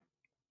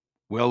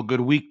Well,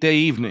 good weekday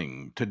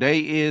evening.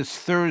 Today is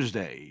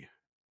Thursday,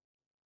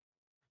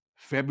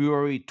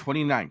 February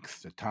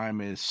 29th. The time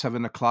is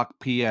 7 o'clock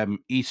p.m.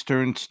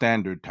 Eastern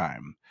Standard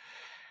Time.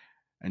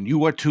 And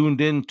you are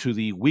tuned in to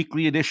the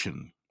weekly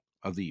edition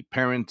of the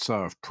Parents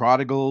of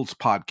Prodigals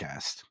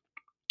podcast.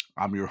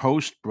 I'm your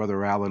host,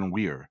 Brother Alan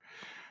Weir.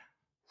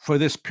 For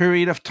this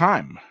period of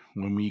time,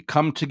 when we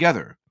come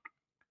together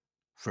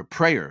for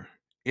prayer,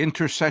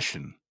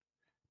 intercession,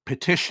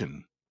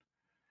 petition,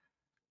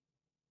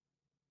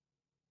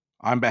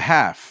 on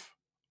behalf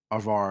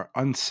of our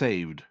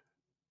unsaved,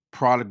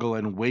 prodigal,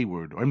 and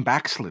wayward, and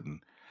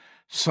backslidden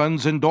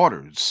sons and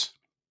daughters.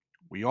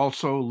 We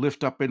also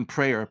lift up in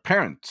prayer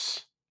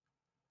parents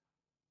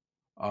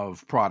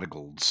of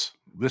prodigals.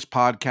 This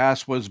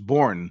podcast was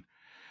born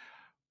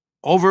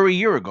over a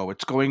year ago.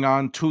 It's going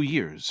on 2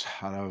 years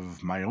out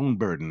of my own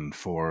burden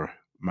for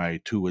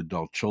my two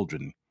adult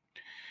children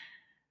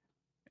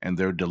and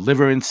their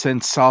deliverance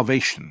and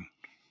salvation.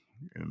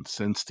 And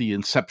since the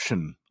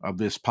inception of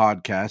this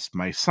podcast,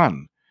 my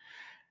son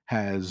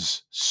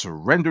has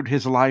surrendered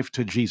his life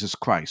to Jesus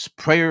Christ.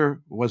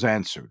 Prayer was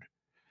answered.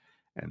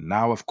 And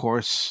now, of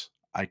course,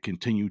 I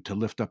continue to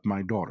lift up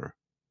my daughter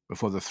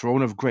before the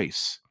throne of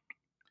grace,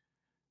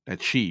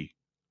 that she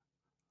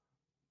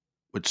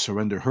would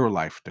surrender her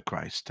life to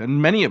Christ.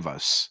 And many of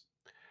us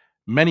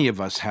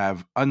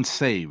have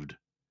unsaved,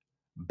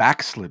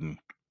 backslidden,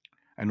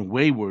 and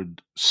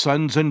wayward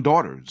sons and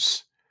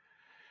daughters.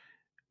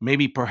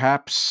 Maybe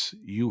perhaps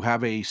you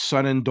have a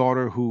son and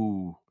daughter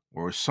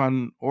or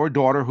son or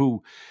daughter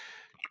who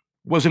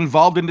was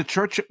involved in the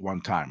church at one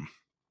time.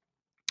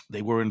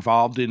 They were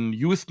involved in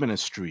youth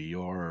ministry,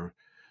 or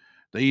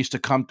they used to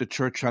come to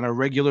church on a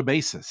regular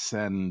basis,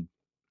 and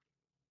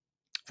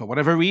for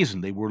whatever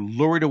reason, they were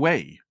lured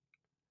away,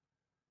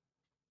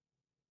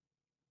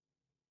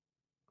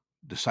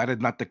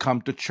 decided not to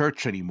come to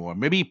church anymore.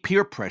 Maybe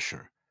peer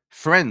pressure.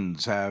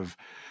 Friends have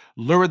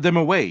lured them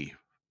away,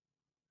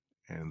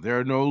 and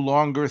they're no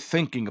longer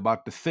thinking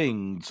about the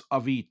things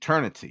of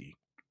eternity.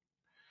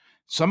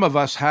 Some of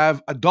us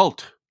have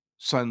adult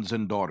sons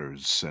and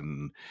daughters,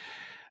 and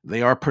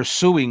they are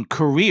pursuing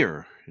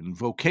career and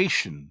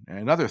vocation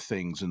and other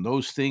things, and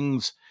those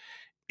things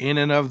in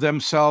and of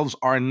themselves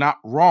are not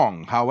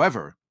wrong.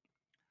 However,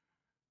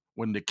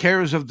 when the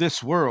cares of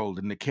this world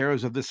and the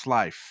cares of this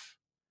life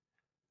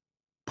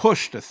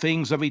push the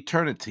things of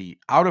eternity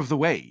out of the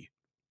way,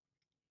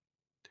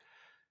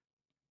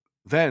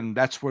 then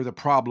that's where the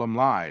problem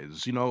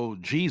lies. You know,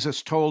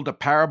 Jesus told a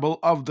parable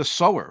of the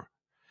sower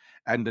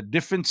and the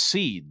different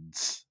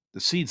seeds,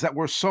 the seeds that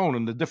were sown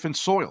in the different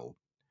soil.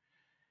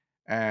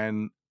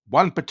 And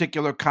one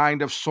particular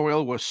kind of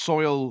soil was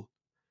soil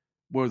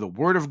where the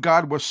word of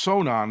God was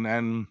sown on,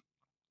 and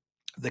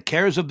the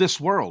cares of this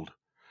world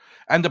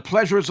and the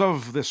pleasures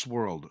of this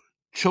world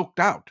choked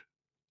out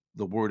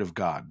the word of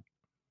God.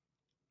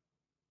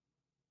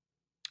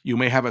 You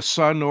may have a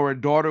son or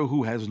a daughter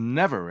who has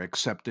never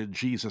accepted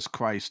Jesus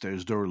Christ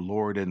as their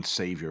Lord and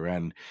Savior,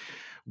 and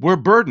we're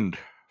burdened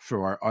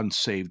for our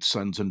unsaved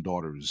sons and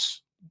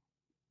daughters.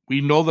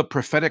 We know the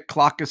prophetic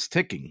clock is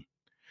ticking.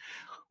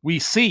 We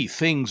see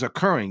things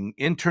occurring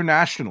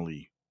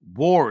internationally,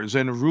 wars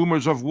and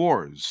rumors of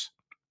wars.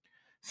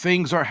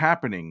 Things are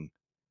happening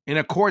in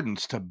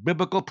accordance to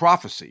biblical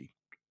prophecy.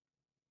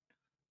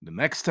 The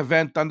next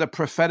event on the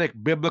prophetic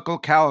biblical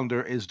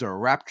calendar is the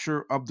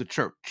rapture of the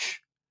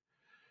church,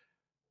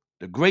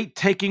 the great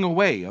taking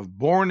away of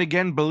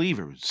born-again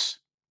believers.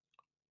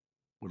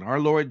 When our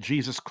Lord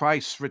Jesus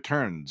Christ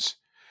returns,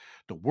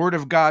 the Word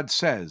of God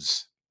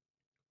says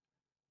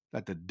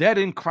that the dead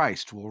in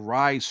Christ will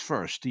rise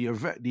first.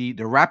 The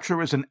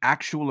rapture is an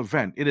actual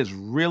event. It is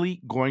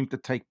really going to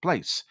take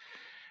place.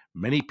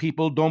 Many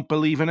people don't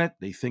believe in it.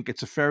 They think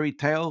it's a fairy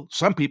tale.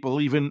 Some people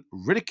even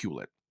ridicule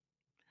it.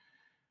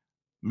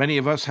 Many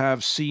of us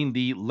have seen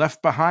the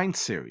Left Behind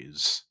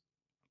series,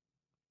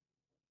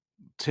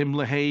 Tim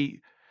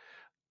LaHaye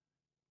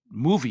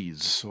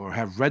movies, or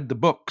have read the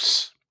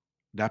books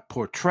that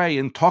portray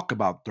and talk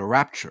about the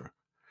rapture.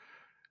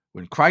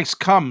 When Christ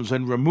comes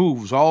and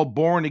removes all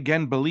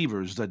born-again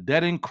believers, the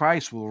dead in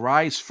Christ will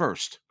rise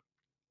first.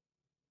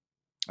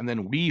 And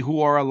then we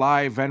who are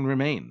alive and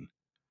remain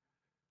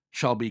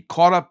shall be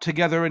caught up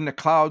together in the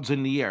clouds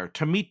in the air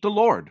to meet the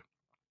Lord.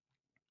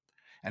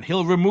 And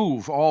he'll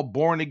remove all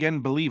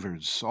born-again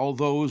believers, all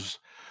those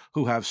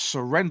who have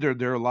surrendered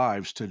their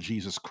lives to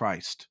Jesus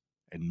Christ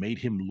and made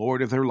him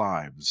Lord of their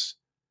lives.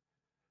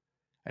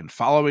 And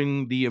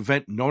following the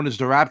event known as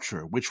the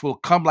rapture, which will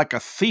come like a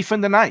thief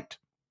in the night,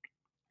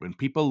 when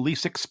people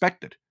least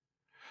expect it,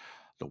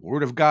 the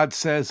Word of God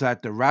says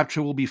that the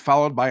rapture will be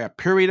followed by a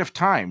period of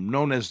time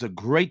known as the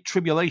Great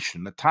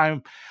Tribulation,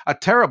 a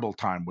terrible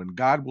time when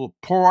God will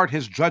pour out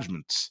his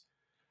judgments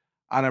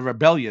on a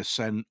rebellious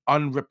and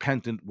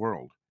unrepentant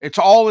world. It's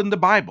all in the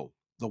Bible,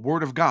 the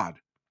Word of God,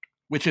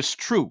 which is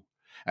true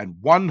and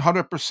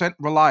 100%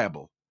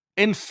 reliable,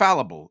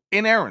 infallible,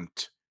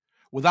 inerrant,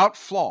 without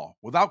flaw,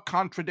 without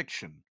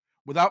contradiction,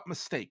 without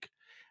mistake,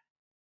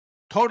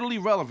 totally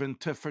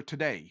relevant for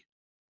today,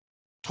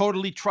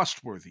 totally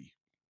trustworthy.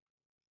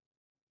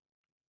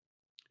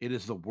 It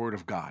is the Word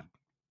of God.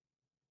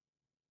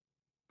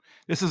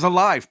 This is a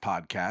live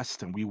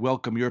podcast, and we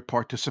welcome your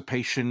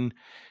participation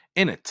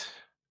in it.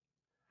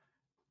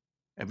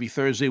 Every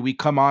Thursday, we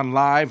come on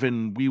live,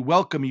 and we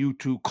welcome you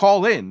to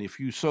call in if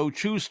you so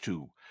choose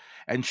to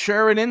and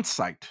share an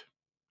insight.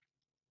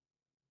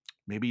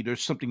 Maybe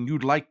there's something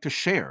you'd like to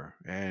share,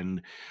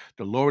 and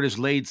the Lord has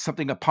laid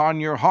something upon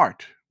your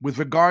heart with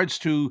regards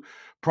to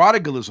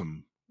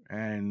prodigalism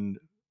and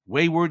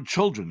wayward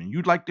children, and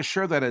you'd like to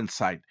share that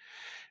insight.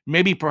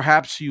 Maybe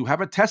perhaps you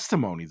have a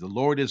testimony. The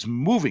Lord is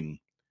moving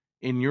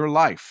in your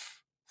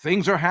life.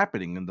 Things are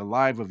happening in the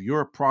life of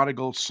your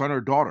prodigal son or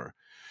daughter.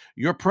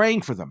 You're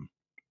praying for them,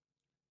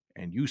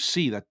 and you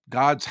see that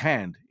God's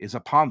hand is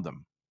upon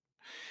them.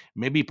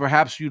 Maybe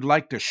perhaps you'd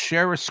like to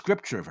share a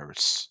scripture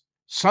verse,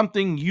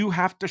 something you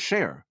have to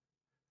share.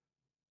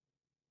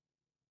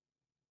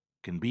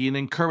 Can be an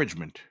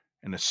encouragement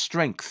and a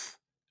strength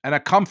and a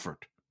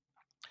comfort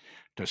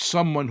to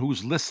someone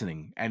who's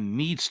listening and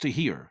needs to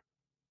hear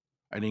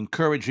an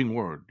encouraging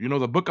word. You know,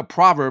 the book of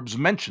Proverbs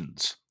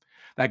mentions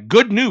that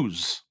good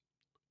news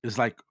is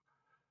like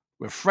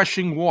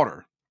refreshing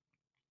water.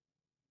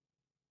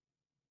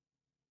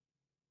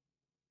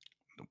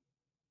 The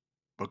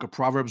book of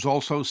Proverbs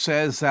also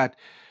says that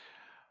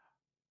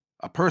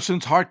a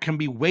person's heart can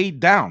be weighed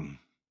down,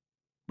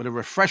 but a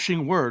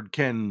refreshing word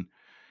can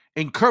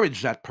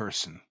encourage that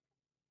person.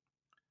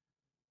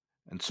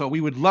 And so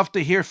we would love to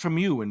hear from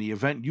you in the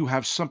event you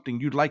have something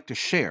you'd like to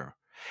share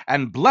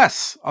and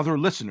bless other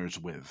listeners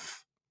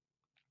with.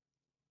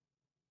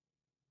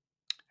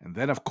 And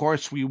then, of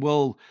course, we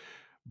will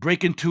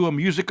break into a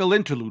musical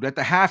interlude at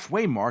the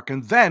halfway mark,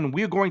 and then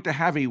we're going to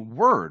have a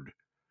word.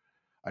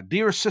 A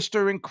dear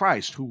sister in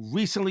Christ who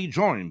recently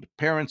joined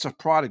Parents of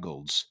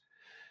Prodigals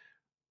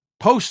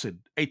posted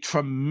a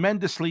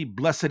tremendously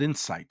blessed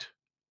insight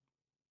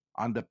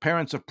on the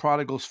Parents of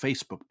Prodigals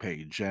Facebook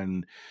page.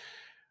 And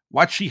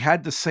what she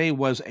had to say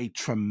was a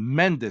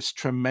tremendous,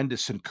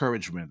 tremendous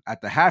encouragement. At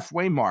the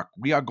halfway mark,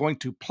 we are going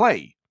to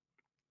play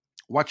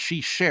what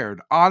she shared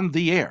on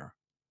the air.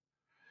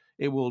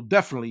 It will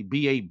definitely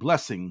be a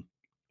blessing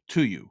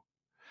to you.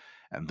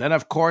 And then,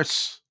 of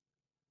course,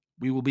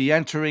 we will be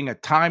entering a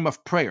time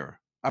of prayer,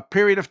 a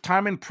period of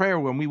time in prayer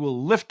when we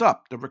will lift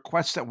up the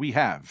requests that we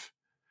have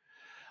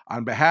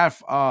on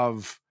behalf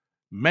of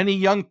many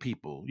young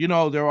people. You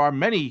know, there are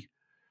many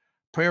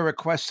prayer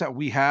requests that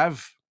we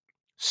have.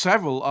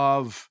 Several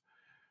of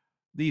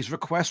these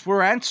requests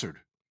were answered.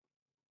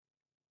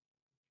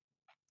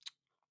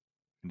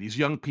 And these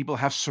young people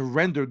have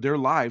surrendered their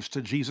lives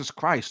to Jesus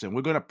Christ, and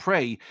we're going to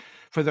pray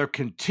for their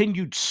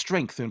continued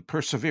strength and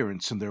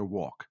perseverance in their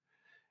walk.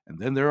 And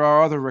then there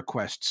are other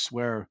requests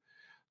where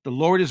the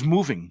Lord is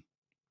moving.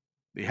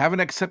 They haven't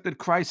accepted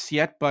Christ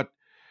yet, but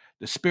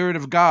the Spirit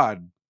of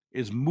God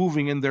is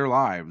moving in their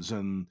lives,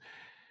 and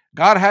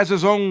God has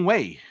his own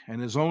way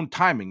and his own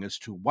timing as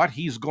to what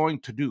he's going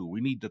to do. We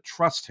need to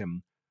trust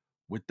him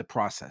with the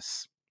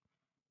process.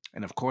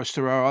 And of course,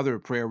 there are other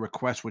prayer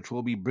requests which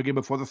we'll be bringing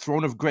before the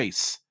throne of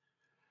grace.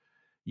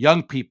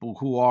 Young people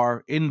who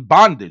are in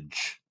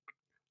bondage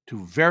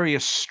to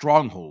various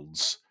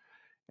strongholds,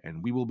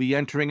 and we will be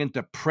entering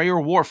into prayer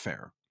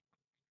warfare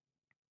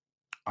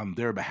on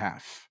their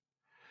behalf.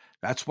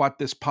 That's what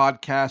this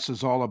podcast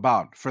is all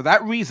about. For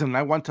that reason,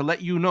 I want to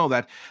let you know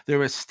that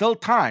there is still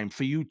time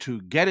for you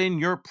to get in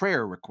your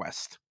prayer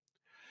request.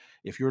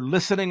 If you're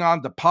listening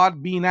on the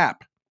Podbean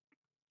app,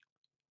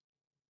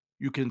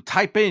 you can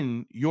type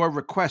in your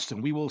request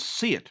and we will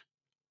see it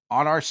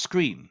on our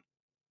screen.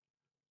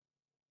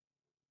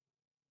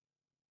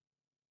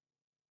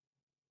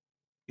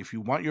 If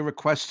you want your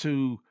request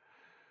to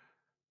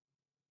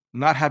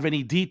not have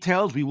any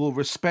details, we will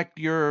respect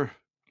your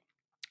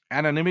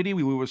anonymity.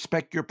 We will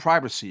respect your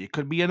privacy. It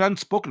could be an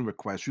unspoken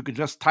request. You could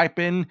just type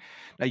in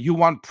that you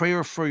want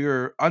prayer for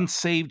your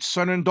unsaved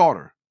son and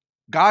daughter.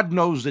 God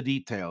knows the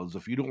details.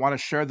 If you don't want to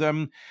share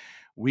them,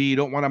 we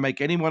don't want to make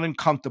anyone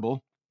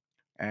uncomfortable,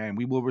 and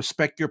we will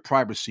respect your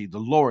privacy. The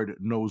Lord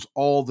knows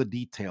all the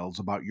details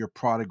about your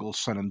prodigal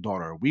son and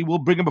daughter. We will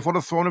bring him before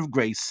the throne of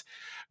grace.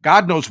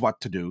 God knows what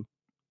to do.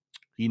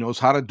 He knows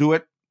how to do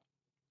it.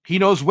 He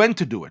knows when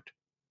to do it.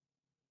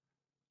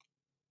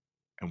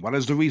 And what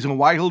is the reason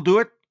why he'll do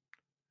it?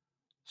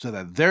 So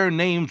that their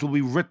names will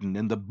be written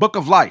in the book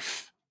of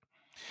life,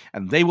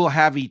 and they will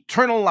have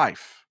eternal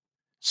life,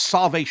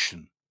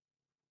 salvation,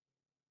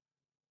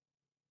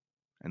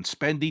 and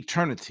spend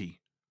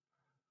eternity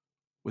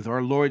with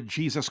our Lord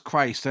Jesus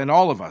Christ and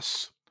all of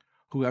us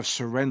who have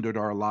surrendered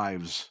our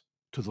lives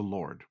to the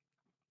Lord.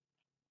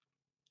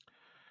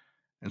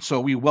 And so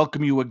we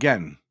welcome you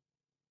again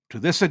to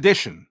this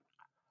edition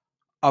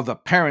of the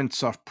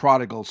Parents of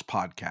Prodigals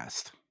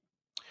podcast.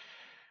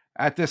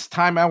 At this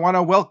time, I want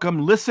to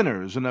welcome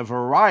listeners in a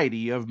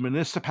variety of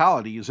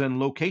municipalities and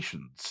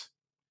locations.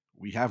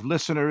 We have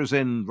listeners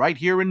right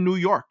here in New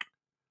York.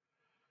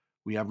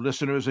 We have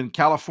listeners in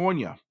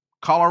California,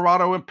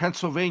 Colorado, and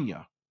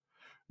Pennsylvania,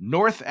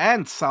 North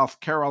and South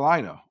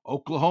Carolina,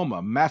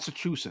 Oklahoma,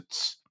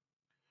 Massachusetts,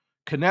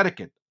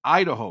 Connecticut,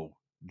 Idaho,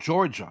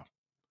 Georgia,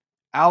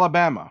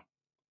 Alabama,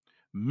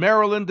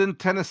 Maryland and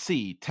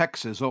Tennessee,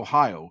 Texas,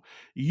 Ohio,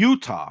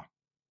 Utah,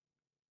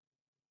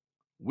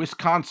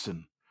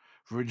 Wisconsin,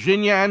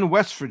 Virginia and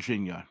West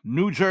Virginia,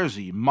 New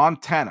Jersey,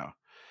 Montana,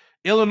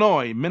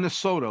 Illinois,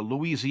 Minnesota,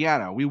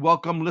 Louisiana. We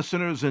welcome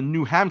listeners in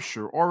New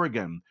Hampshire,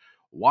 Oregon,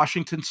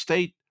 Washington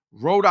State,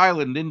 Rhode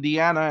Island,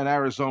 Indiana, and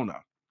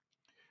Arizona,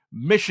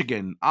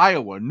 Michigan,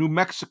 Iowa, New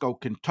Mexico,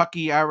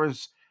 Kentucky,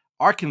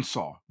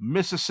 Arkansas,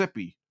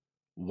 Mississippi,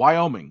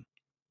 Wyoming,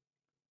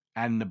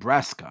 and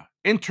Nebraska.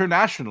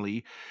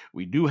 Internationally,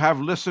 we do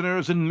have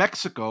listeners in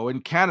Mexico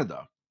and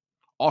Canada,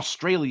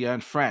 Australia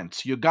and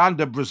France,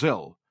 Uganda,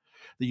 Brazil,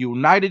 the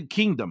United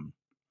Kingdom,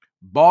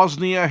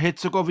 Bosnia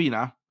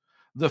Herzegovina,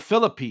 the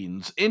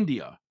Philippines,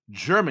 India,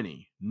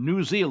 Germany,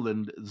 New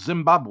Zealand,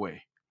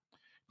 Zimbabwe,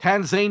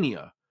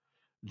 Tanzania,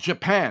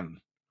 Japan,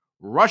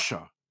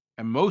 Russia,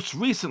 and most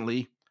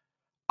recently,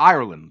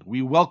 Ireland.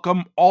 We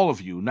welcome all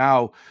of you.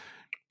 Now,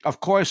 of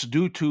course,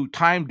 due to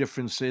time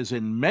differences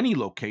in many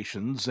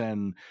locations,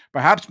 and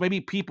perhaps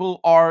maybe people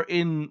are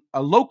in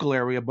a local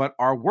area but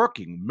are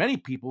working, many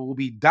people will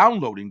be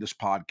downloading this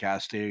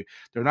podcast.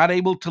 They're not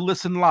able to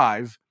listen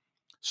live,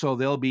 so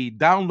they'll be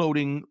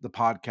downloading the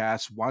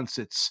podcast once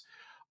it's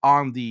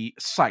on the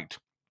site.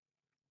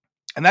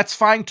 And that's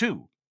fine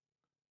too,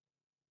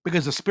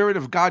 because the Spirit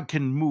of God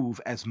can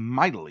move as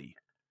mightily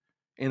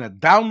in a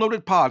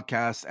downloaded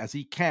podcast as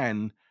He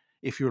can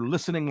if you're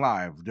listening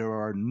live. There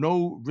are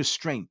no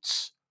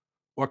restraints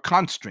or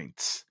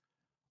constraints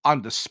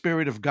on the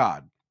Spirit of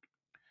God.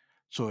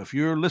 So if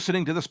you're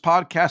listening to this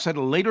podcast at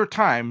a later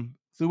time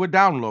through a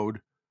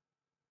download,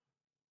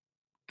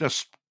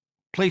 just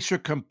place your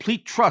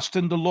complete trust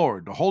in the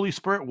Lord. The Holy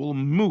Spirit will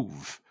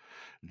move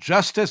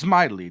just as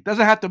mightily. It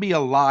doesn't have to be a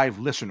live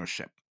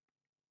listenership.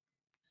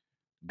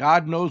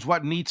 God knows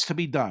what needs to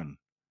be done.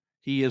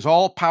 He is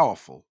all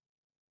powerful,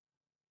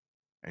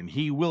 and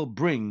He will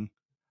bring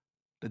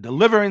the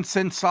deliverance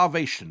and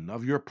salvation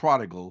of your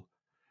prodigal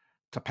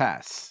to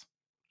pass.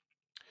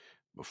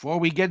 Before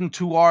we get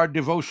into our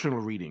devotional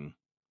reading,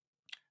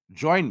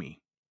 join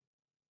me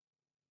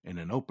in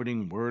an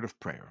opening word of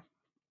prayer.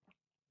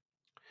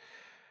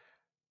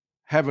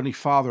 Heavenly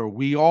Father,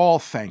 we all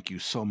thank you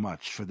so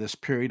much for this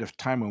period of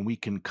time when we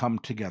can come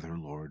together,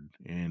 Lord,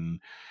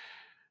 in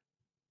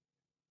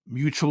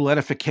mutual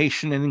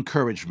edification and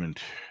encouragement.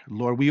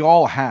 Lord, we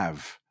all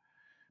have,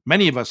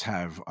 many of us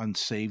have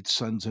unsaved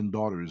sons and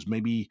daughters.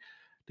 Maybe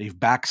they've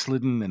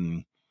backslidden,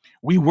 and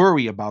we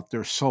worry about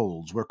their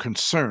souls. We're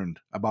concerned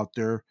about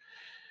their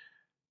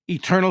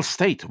eternal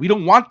state. We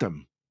don't want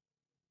them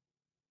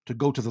to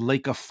go to the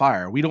lake of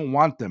fire. We don't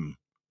want them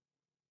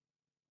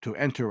to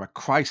enter a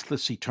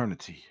Christless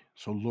eternity.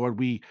 So, Lord,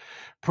 we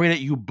pray that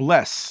you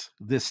bless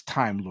this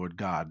time, Lord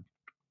God.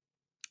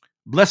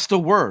 Bless the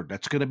word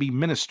that's going to be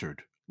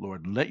ministered,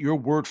 Lord. Let your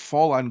word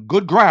fall on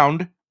good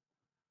ground,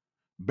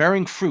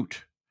 bearing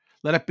fruit.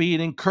 Let it be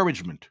an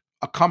encouragement,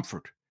 a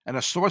comfort, and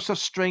a source of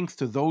strength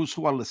to those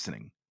who are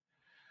listening.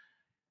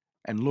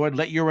 And Lord,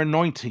 let your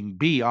anointing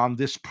be on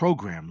this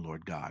program,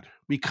 Lord God.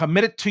 We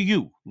commit it to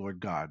you, Lord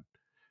God.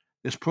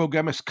 This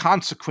program is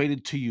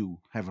consecrated to you,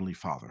 Heavenly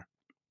Father,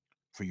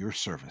 for your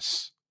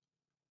service.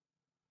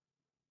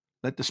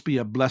 Let this be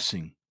a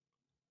blessing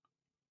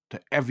to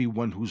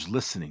everyone who's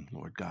listening,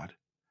 Lord God.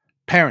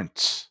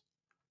 Parents,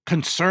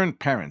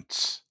 concerned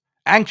parents,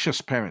 anxious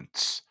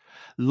parents,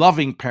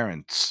 loving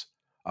parents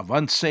of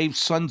unsaved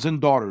sons and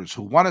daughters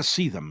who want to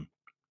see them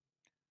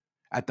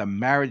at the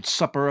marriage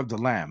supper of the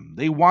Lamb.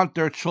 They want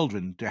their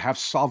children to have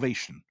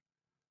salvation.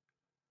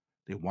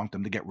 They want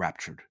them to get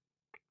raptured.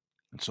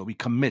 And so we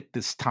commit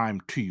this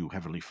time to you,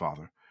 Heavenly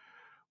Father.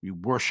 We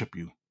worship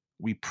you.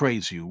 We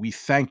praise you. We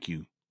thank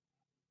you.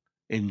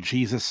 In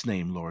Jesus'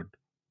 name, Lord.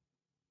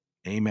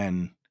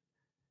 Amen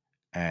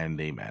and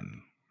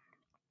amen.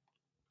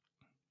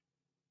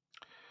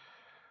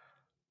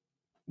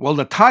 Well,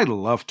 the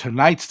title of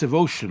tonight's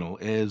devotional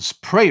is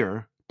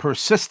Prayer,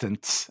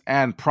 Persistence,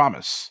 and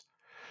Promise.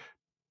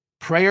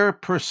 Prayer,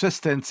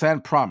 Persistence,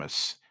 and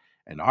Promise.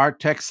 And our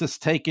text is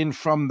taken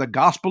from the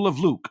Gospel of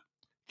Luke,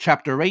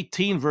 chapter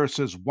 18,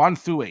 verses 1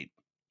 through 8.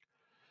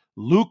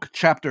 Luke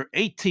chapter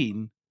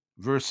 18,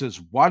 verses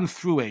 1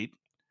 through 8.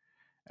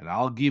 And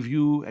I'll give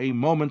you a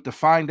moment to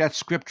find that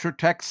scripture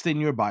text in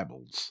your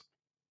Bibles.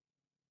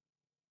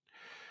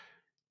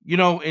 You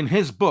know, in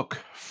his book,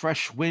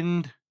 Fresh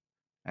Wind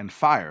and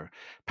Fire,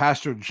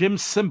 Pastor Jim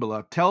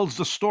Cymbala tells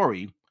the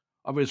story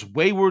of his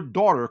wayward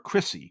daughter,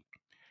 Chrissy,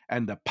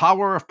 and the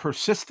power of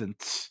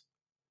persistence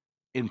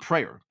in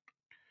prayer.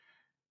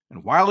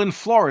 And while in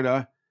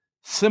Florida,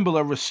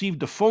 Cymbala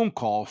received a phone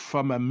call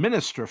from a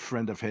minister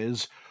friend of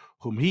his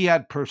whom he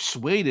had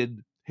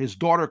persuaded his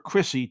daughter,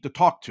 Chrissy, to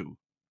talk to.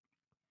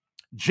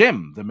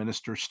 Jim, the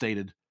minister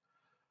stated,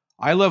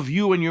 I love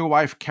you and your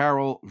wife,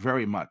 Carol,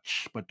 very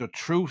much, but the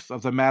truth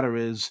of the matter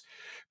is,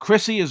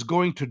 Chrissy is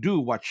going to do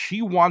what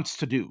she wants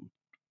to do.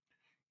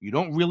 You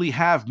don't really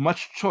have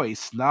much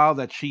choice now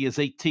that she is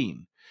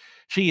 18.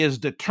 She is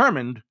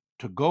determined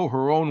to go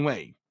her own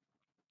way.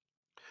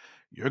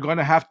 You're going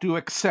to have to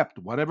accept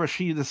whatever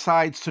she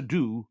decides to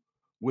do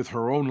with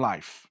her own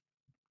life.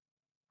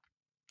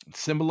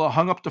 Simba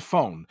hung up the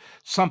phone.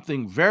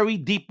 Something very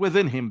deep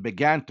within him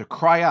began to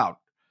cry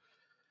out,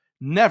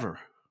 "Never,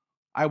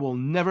 I will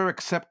never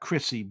accept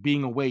Chrissy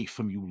being away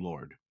from you,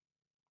 Lord."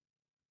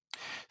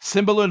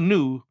 Simba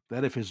knew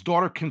that if his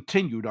daughter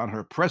continued on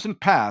her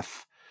present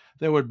path,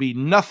 there would be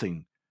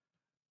nothing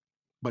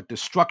but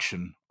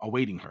destruction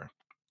awaiting her.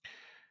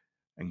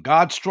 And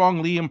God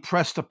strongly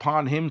impressed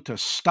upon him to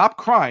stop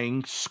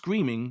crying,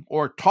 screaming,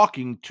 or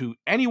talking to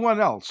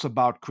anyone else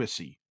about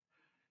Chrissy.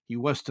 He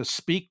was to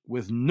speak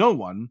with no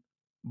one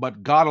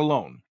but God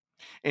alone.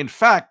 In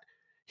fact,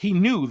 he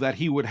knew that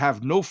he would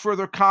have no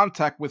further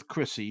contact with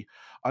Chrissy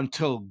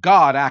until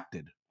God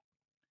acted.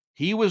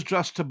 He was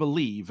just to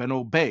believe and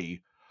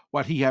obey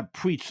what he had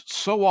preached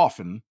so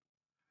often: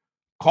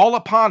 "Call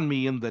upon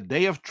me in the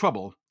day of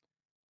trouble,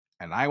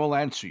 and I will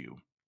answer you."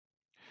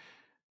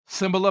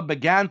 Simba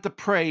began to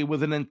pray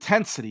with an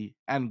intensity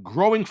and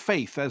growing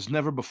faith as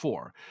never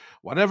before.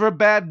 Whatever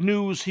bad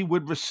news he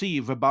would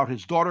receive about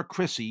his daughter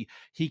Chrissy,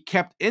 he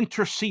kept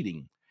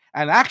interceding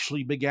and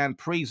actually began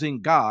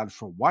praising God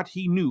for what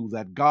he knew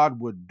that God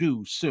would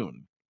do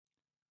soon.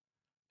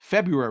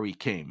 February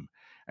came,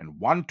 and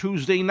one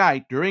Tuesday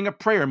night during a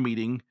prayer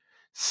meeting,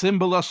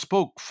 Simba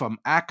spoke from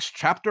Acts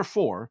chapter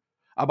 4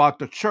 about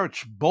the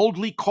church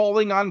boldly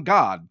calling on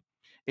God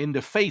in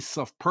the face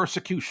of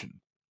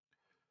persecution.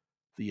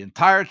 The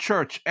entire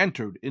church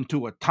entered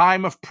into a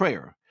time of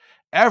prayer,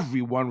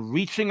 everyone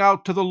reaching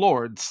out to the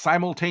Lord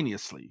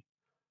simultaneously.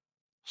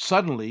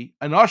 Suddenly,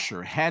 an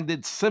usher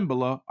handed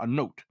Simba a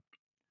note.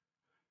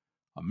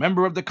 A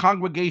member of the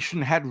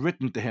congregation had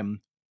written to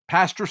him,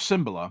 "Pastor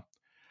Simba,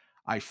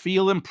 I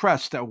feel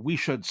impressed that we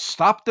should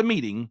stop the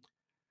meeting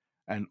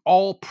and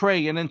all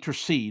pray and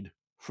intercede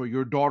for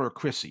your daughter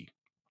Chrissy."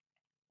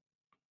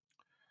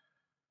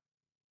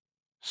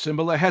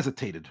 Simba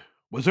hesitated.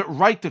 Was it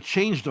right to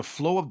change the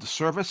flow of the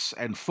service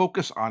and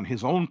focus on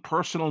his own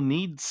personal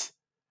needs?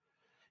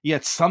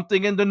 Yet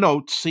something in the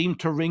note seemed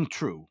to ring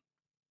true.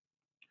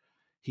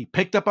 He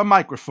picked up a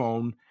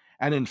microphone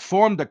and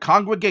informed the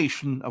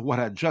congregation of what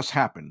had just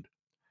happened.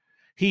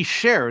 He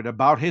shared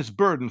about his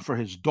burden for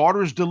his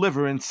daughter's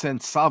deliverance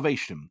and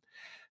salvation,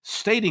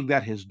 stating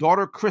that his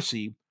daughter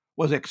Chrissy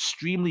was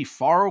extremely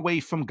far away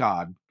from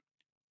God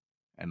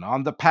and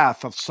on the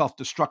path of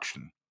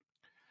self-destruction.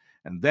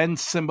 And then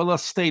Simba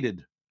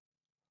stated,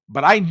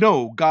 "But I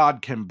know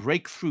God can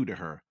break through to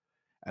her,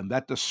 and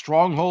that the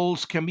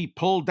strongholds can be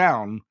pulled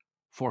down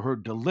for her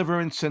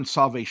deliverance and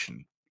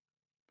salvation."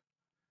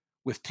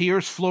 With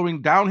tears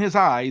flowing down his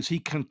eyes,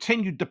 he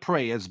continued to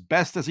pray as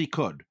best as he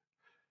could.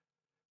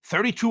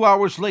 32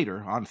 hours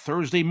later, on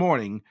Thursday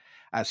morning,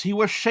 as he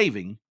was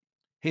shaving,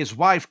 his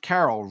wife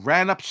Carol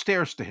ran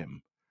upstairs to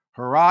him,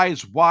 her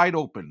eyes wide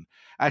open,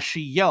 as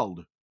she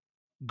yelled,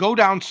 "Go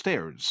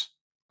downstairs.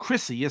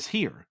 Chrissy is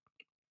here."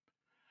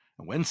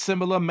 And when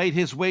Simba made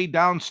his way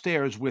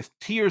downstairs with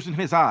tears in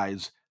his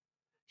eyes,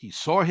 he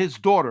saw his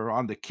daughter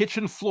on the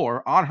kitchen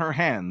floor on her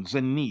hands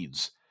and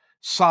knees,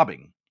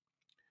 sobbing.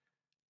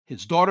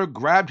 His daughter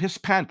grabbed his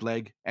pant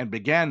leg and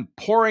began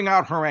pouring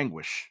out her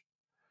anguish.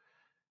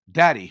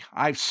 "Daddy,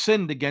 I've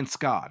sinned against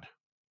God.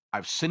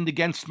 I've sinned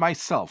against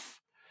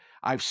myself.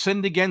 I've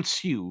sinned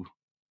against you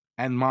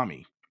and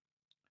Mommy.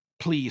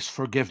 Please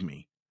forgive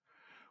me."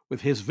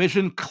 With his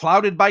vision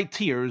clouded by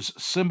tears,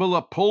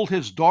 Simba pulled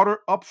his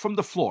daughter up from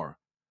the floor,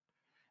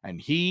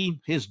 and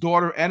he, his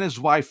daughter, and his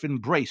wife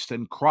embraced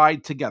and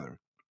cried together.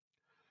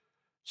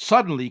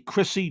 Suddenly,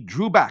 Chrissy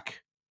drew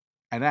back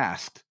and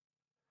asked,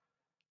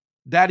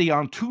 "Daddy,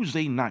 on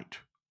Tuesday night,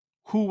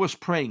 who was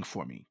praying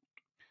for me?"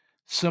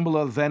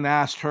 Simba then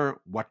asked her,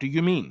 "What do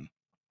you mean?"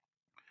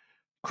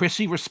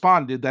 Chrissy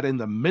responded that in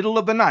the middle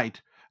of the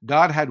night,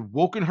 God had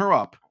woken her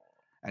up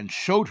and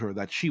showed her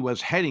that she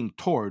was heading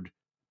toward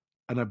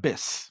an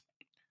abyss.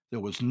 There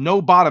was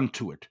no bottom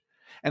to it,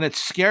 and it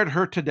scared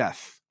her to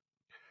death.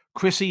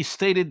 Chrissy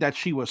stated that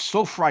she was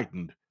so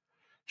frightened,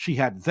 she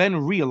had then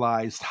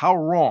realized how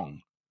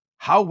wrong,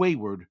 how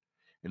wayward,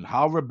 and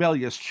how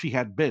rebellious she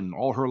had been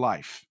all her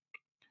life.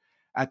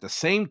 At the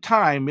same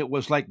time, it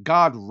was like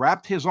God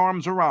wrapped his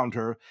arms around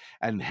her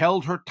and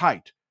held her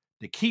tight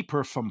to keep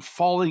her from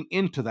falling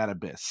into that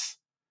abyss.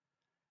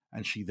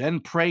 And she then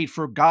prayed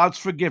for God's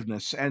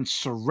forgiveness and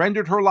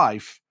surrendered her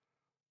life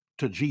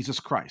to Jesus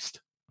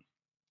Christ.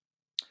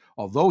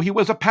 Although he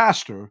was a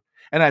pastor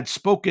and had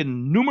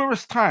spoken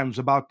numerous times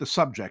about the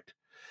subject,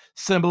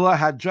 Simba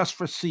had just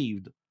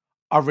received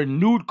a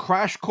renewed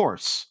crash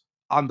course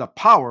on the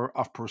power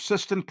of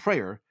persistent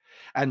prayer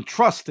and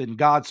trust in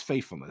God's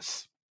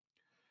faithfulness.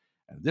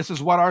 And this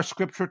is what our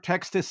scripture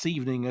text this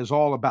evening is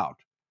all about.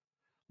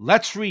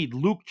 Let's read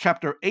Luke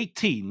chapter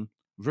 18,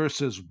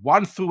 verses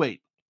 1 through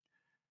 8.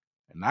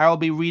 And I'll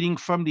be reading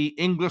from the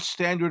English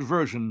Standard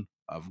Version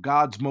of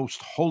God's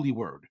most holy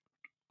word.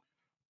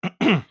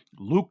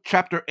 Luke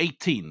chapter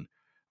 18,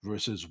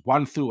 verses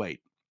 1 through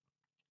 8.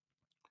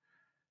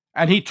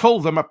 And he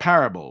told them a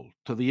parable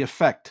to the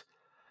effect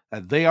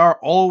that they are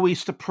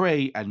always to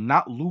pray and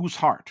not lose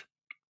heart.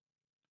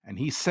 And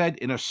he said,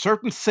 in a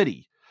certain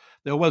city,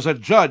 There was a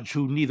judge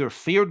who neither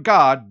feared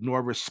God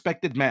nor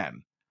respected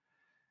man.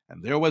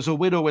 And there was a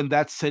widow in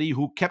that city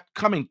who kept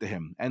coming to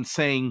him and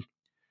saying,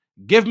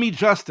 "Give me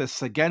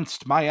justice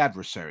against my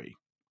adversary."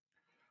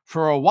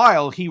 For a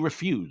while he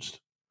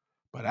refused,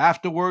 but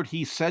afterward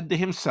he said to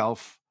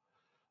himself,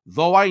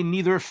 "Though I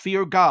neither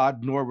fear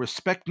God nor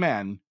respect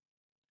man,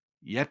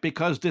 yet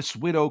because this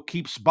widow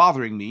keeps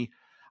bothering me,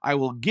 I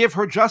will give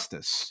her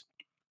justice,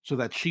 so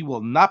that she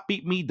will not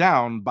beat me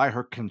down by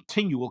her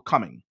continual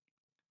coming."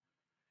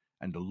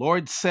 And the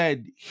Lord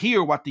said,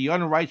 "Hear what the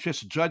unrighteous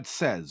judge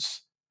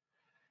says.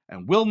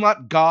 And will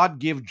not God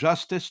give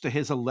justice to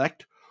his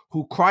elect,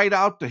 who cried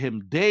out to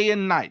him day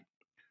and night?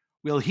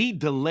 Will he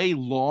delay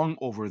long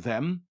over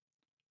them?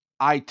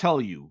 I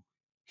tell you,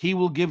 he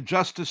will give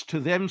justice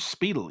to them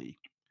speedily.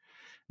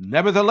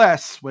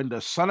 Nevertheless, when the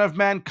Son of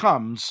Man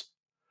comes,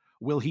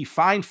 will he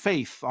find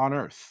faith on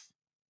earth?"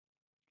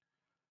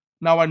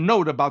 Now, a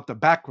note about the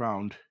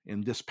background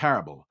in this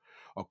parable.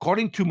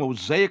 According to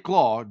Mosaic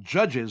law,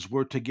 judges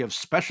were to give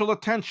special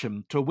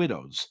attention to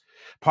widows,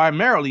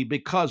 primarily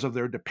because of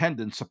their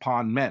dependence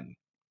upon men.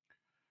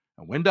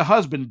 And when the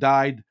husband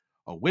died,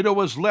 a widow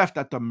was left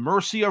at the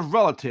mercy of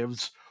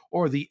relatives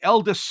or the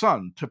eldest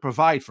son to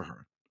provide for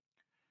her.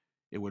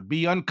 It would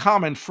be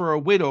uncommon for a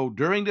widow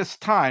during this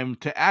time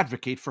to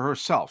advocate for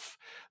herself.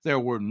 There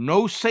were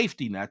no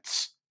safety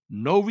nets,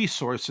 no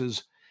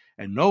resources,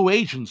 and no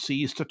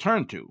agencies to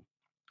turn to.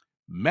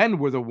 Men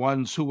were the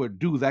ones who would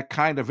do that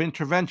kind of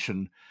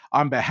intervention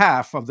on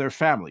behalf of their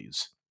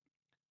families.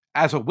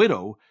 As a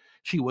widow,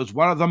 she was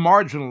one of the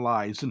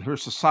marginalized in her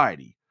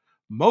society.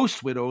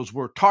 Most widows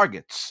were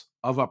targets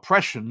of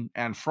oppression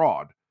and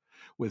fraud,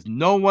 with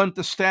no one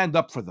to stand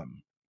up for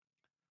them.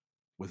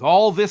 With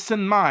all this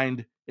in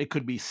mind, it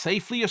could be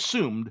safely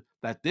assumed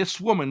that this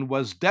woman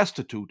was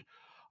destitute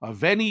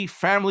of any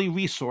family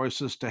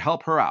resources to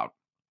help her out.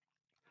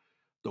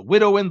 The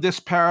widow in this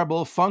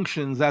parable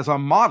functions as a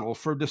model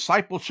for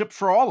discipleship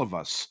for all of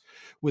us,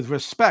 with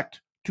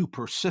respect to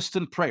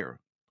persistent prayer.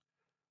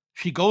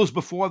 She goes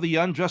before the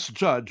unjust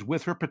judge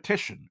with her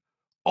petition,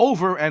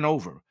 over and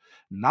over,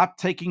 not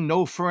taking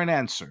no for an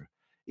answer,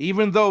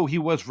 even though he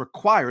was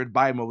required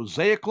by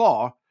Mosaic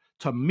law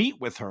to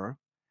meet with her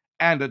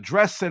and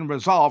address and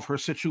resolve her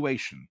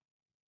situation.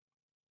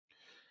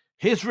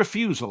 His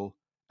refusal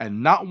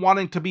and not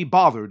wanting to be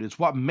bothered is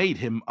what made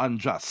him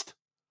unjust.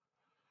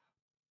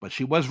 But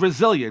she was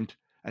resilient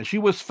and she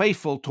was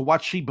faithful to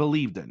what she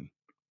believed in.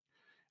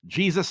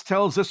 Jesus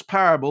tells this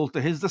parable to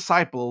his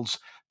disciples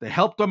to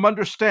help them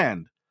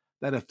understand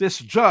that if this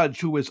judge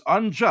who is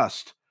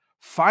unjust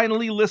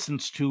finally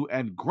listens to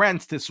and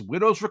grants this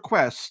widow's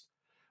request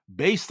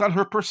based on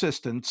her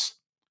persistence,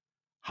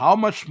 how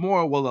much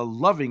more will a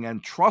loving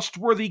and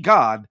trustworthy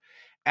God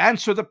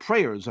answer the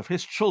prayers of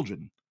his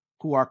children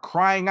who are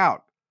crying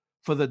out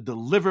for the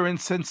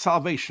deliverance and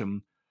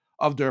salvation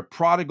of their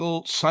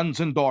prodigal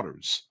sons and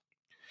daughters?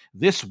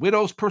 This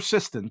widow's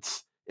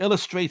persistence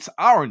illustrates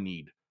our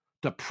need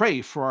to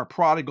pray for our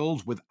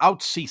prodigals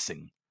without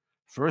ceasing.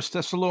 1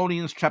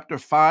 Thessalonians chapter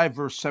 5,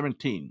 verse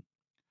 17.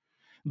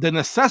 The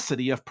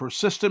necessity of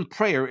persistent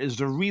prayer is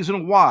the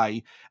reason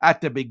why, at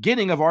the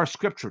beginning of our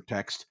scripture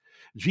text,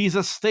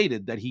 Jesus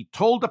stated that he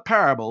told the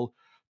parable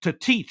to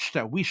teach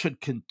that we should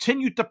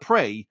continue to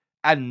pray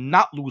and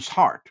not lose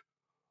heart,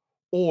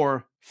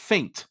 or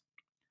faint.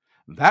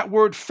 That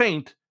word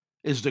faint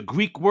is the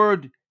Greek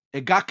word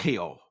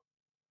egakeo.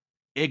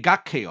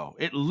 Egakeo.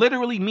 It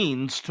literally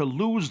means to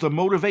lose the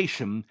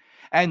motivation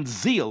and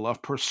zeal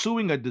of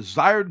pursuing a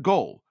desired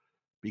goal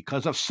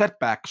because of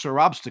setbacks or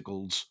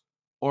obstacles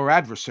or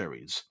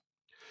adversaries.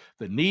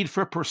 The need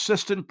for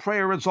persistent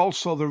prayer is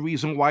also the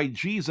reason why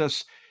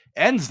Jesus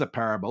ends the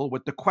parable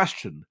with the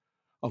question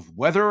of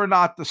whether or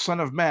not the Son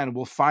of Man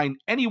will find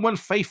anyone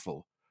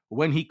faithful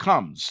when he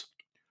comes.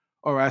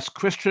 Or, as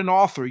Christian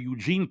author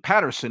Eugene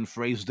Patterson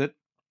phrased it,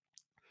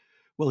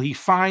 will he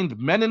find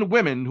men and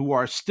women who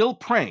are still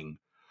praying,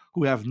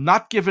 who have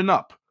not given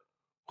up,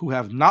 who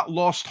have not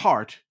lost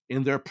heart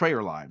in their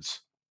prayer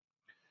lives?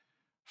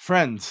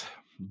 Friends,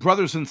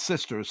 brothers and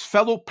sisters,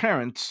 fellow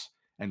parents,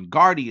 and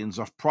guardians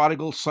of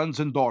prodigal sons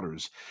and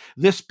daughters,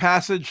 this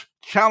passage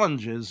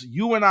challenges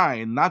you and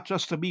I not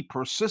just to be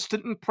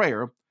persistent in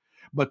prayer,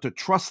 but to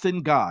trust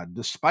in God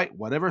despite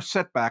whatever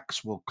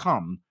setbacks will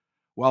come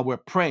while we're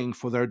praying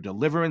for their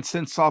deliverance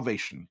and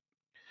salvation.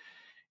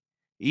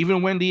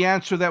 Even when the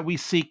answer that we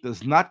seek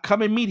does not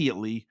come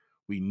immediately,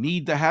 we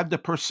need to have the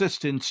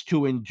persistence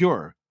to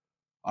endure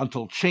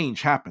until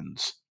change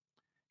happens.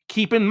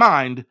 Keep in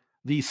mind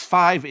these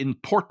 5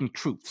 important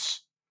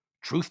truths.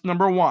 Truth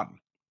number 1: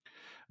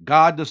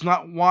 God does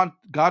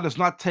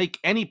not take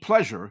any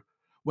pleasure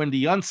when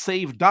the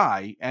unsaved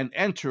die and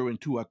enter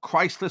into a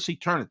Christless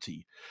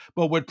eternity,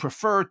 but would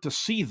prefer to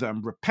see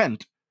them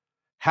repent,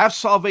 have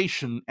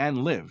salvation,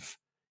 and live.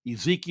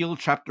 Ezekiel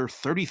chapter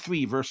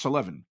 33, verse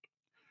 11.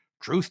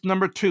 Truth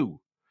number 2: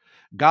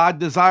 God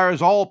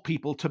desires all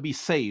people to be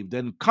saved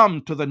and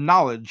come to the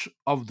knowledge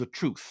of the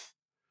truth.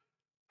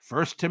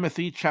 1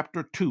 Timothy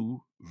chapter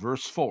 2,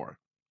 verse 4.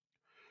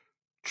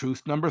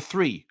 Truth number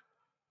 3: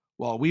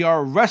 While we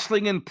are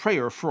wrestling in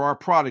prayer for our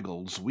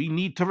prodigals, we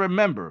need to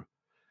remember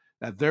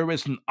that there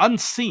is an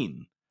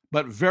unseen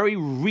but very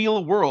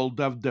real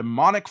world of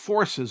demonic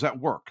forces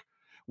at work,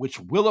 which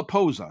will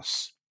oppose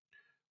us.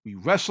 We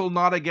wrestle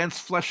not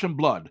against flesh and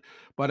blood,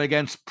 but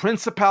against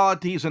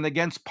principalities and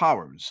against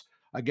powers,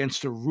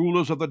 against the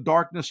rulers of the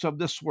darkness of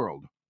this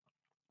world,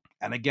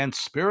 and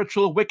against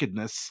spiritual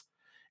wickedness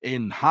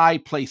in high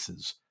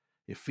places.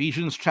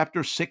 Ephesians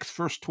chapter 6,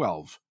 verse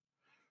 12.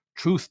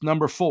 Truth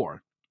number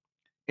 4.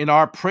 In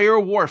our prayer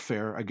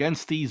warfare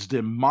against these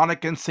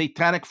demonic and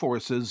satanic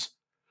forces,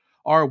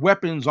 our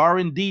weapons are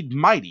indeed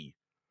mighty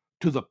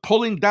to the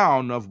pulling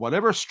down of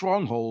whatever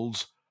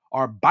strongholds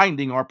are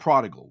binding our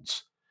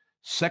prodigals.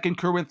 2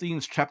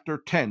 Corinthians chapter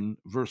 10,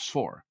 verse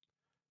 4.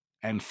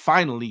 And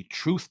finally,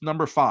 truth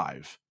number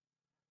 5.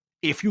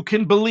 If you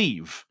can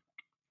believe,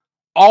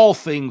 all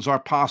things are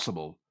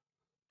possible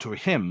to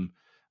him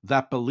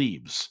that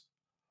believes.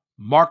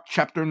 Mark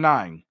chapter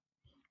 9,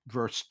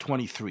 verse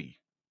 23.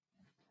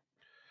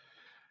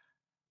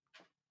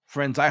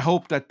 Friends, I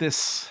hope that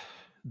this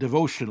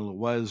devotional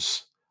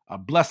was a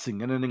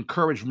blessing and an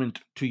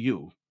encouragement to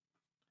you.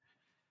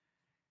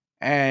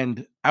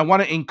 And I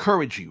want to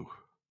encourage you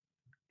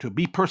to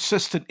be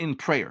persistent in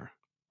prayer,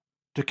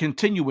 to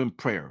continue in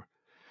prayer.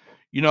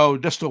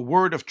 Just a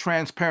word of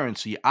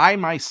transparency. I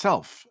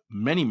myself,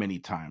 many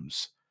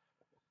times,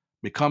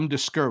 become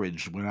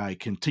discouraged when I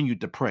continue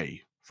to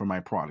pray for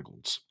my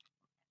prodigals.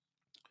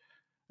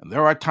 And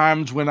there are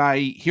times when I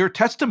hear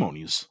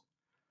testimonies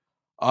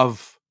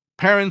of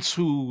parents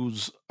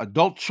whose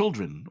adult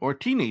children or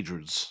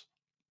teenagers,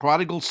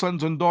 prodigal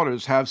sons and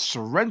daughters, have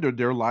surrendered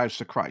their lives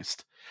to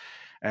Christ.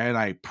 And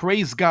I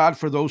praise God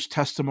for those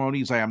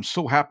testimonies. I am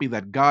so happy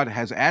that God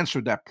has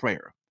answered that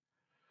prayer.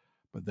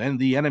 But then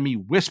the enemy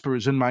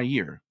whispers in my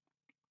ear,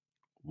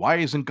 why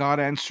isn't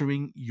God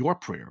answering your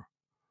prayer?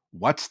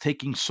 What's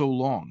taking so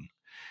long?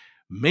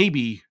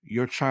 Maybe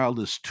your child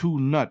is too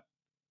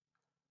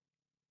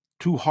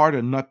hard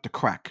a nut to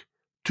crack,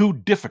 too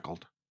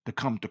difficult to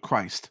come to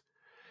Christ.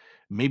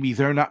 Maybe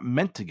they're not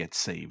meant to get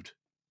saved.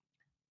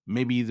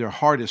 Maybe their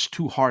heart is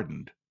too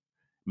hardened.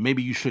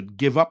 Maybe you should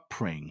give up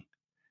praying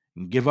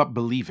and give up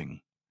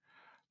believing.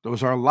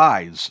 Those are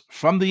lies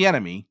from the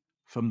enemy,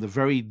 from the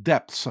very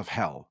depths of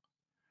hell.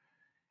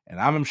 And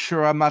I'm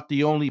sure I'm not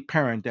the only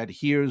parent that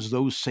hears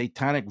those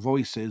satanic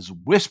voices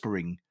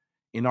whispering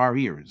in our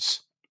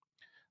ears.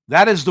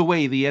 That is the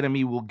way the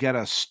enemy will get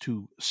us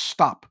to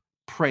stop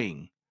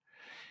praying.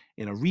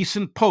 In a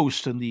recent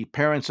post on the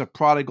Parents of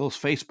Prodigals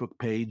Facebook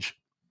page,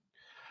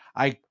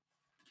 I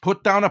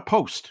put down a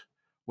post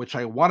which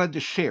I wanted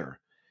to share.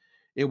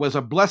 It was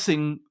a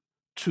blessing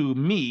to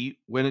me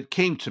when it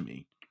came to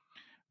me,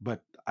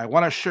 but I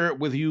want to share it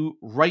with you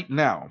right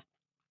now.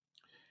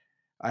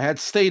 I had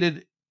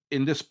stated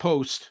in this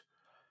post,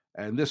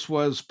 and this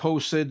was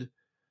posted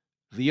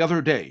the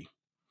other day,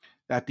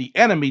 that the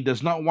enemy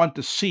does not want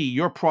to see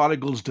your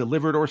prodigals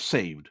delivered or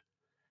saved.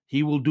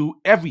 He will do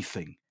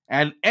everything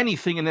and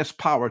anything in his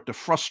power to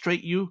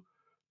frustrate you,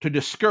 to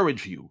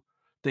discourage you,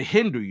 to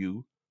hinder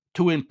you,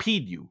 to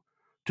impede you,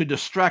 to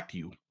distract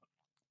you,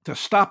 to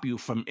stop you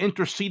from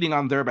interceding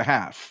on their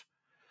behalf.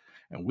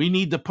 And we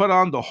need to put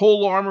on the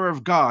whole armor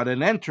of God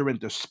and enter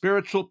into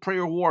spiritual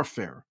prayer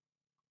warfare.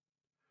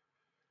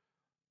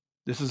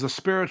 This is a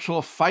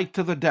spiritual fight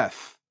to the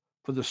death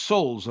for the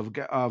souls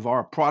of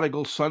our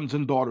prodigal sons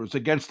and daughters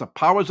against the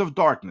powers of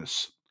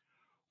darkness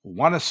who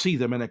want to see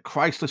them in a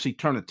Christless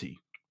eternity.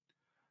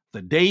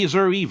 The days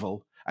are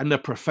evil and the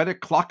prophetic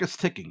clock is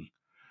ticking.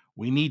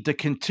 We need to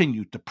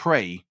continue to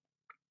pray,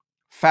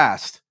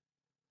 fast,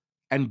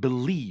 and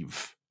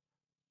believe,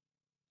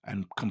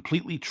 and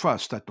completely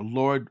trust that the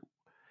Lord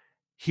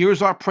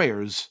hears our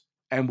prayers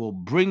and will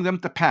bring them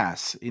to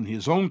pass in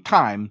his own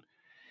time,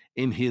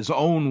 in his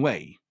own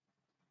way.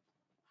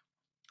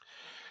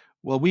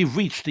 Well, we've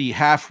reached the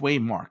halfway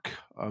mark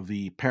of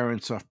the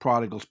Parents of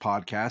Prodigals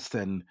podcast,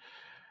 and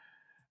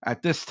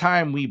at this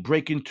time we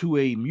break into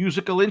a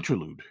musical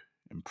interlude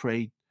and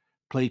play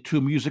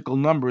two musical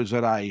numbers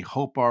that I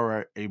hope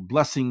are a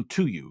blessing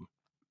to you.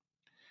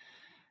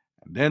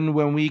 And then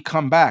when we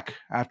come back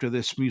after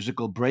this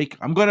musical break,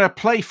 I'm going to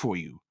play for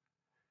you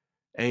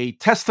a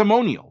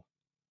testimonial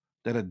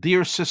that a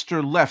dear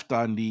sister left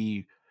on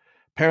the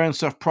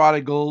Parents of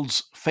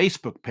Prodigals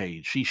Facebook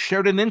page. She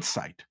shared an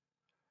insight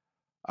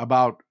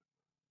about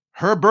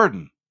her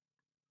burden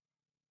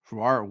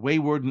for our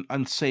wayward and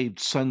unsaved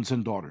sons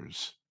and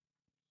daughters.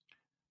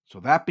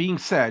 So that being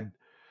said,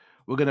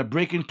 we're going to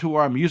break into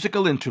our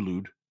musical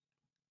interlude,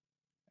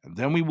 and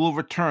then we will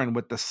return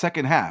with the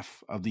second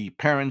half of the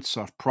Parents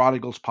of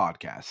Prodigals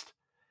podcast.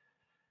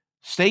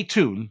 Stay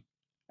tuned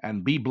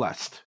and be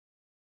blessed.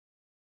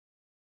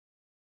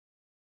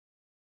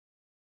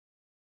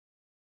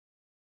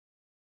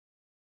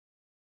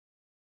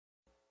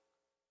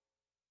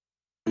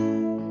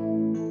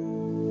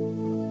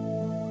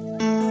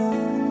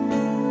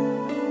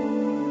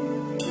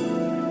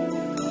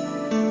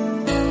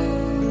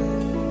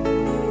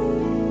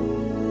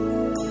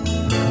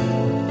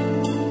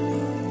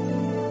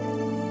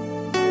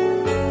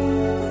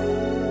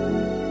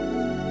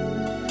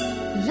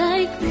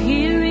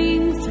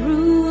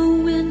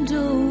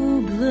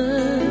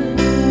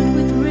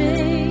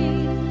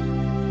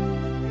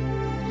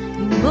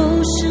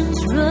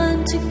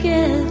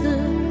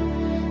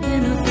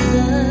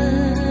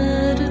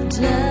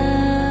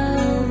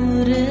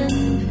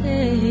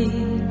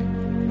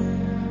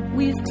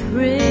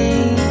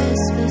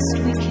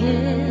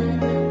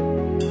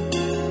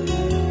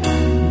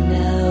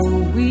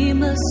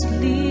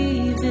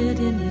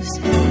 his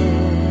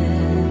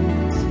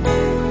hands.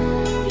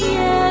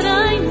 Yet I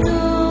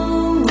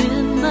know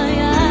when my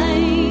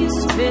eyes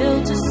fail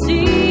to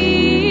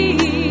see,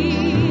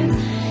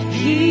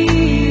 he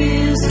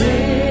is able.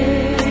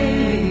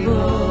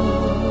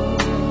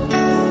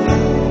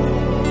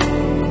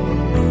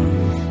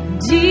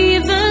 And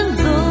even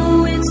though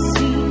it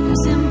seems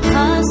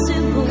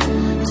impossible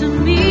to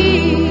me,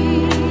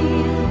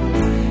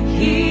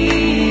 he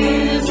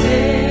is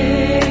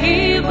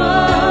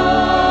able.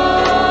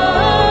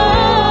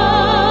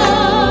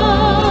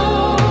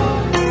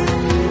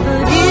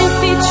 But if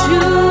he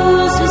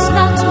chooses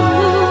not to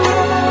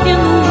move in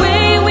the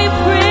way we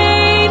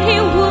prayed he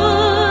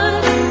would,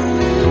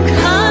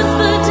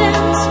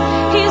 confident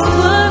he's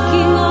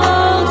working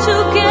all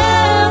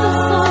together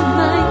for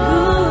my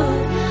good,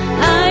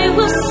 I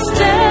will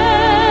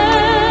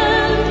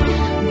stand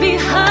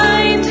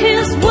behind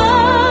his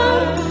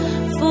word,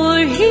 for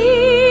he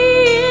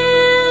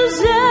is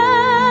able.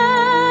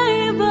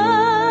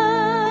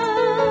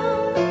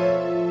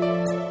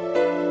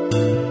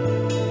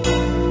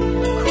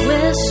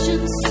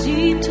 Questions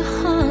seem to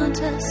haunt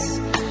us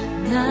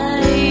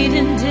night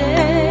and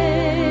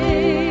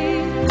day.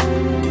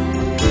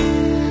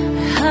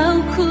 How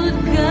could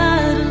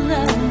God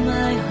allow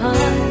my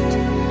heart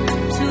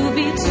to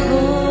be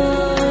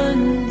torn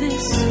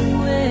this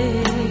way?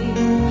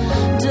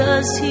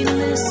 Does he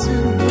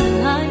listen when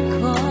I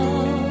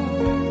call?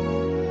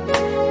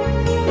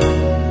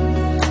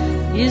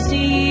 Is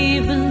he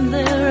even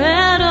there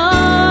at all?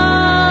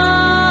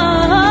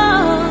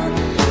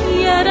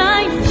 Yet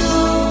I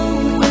know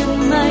when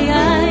my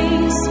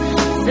eyes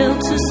fail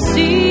to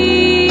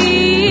see,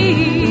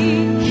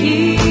 he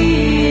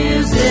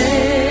is able.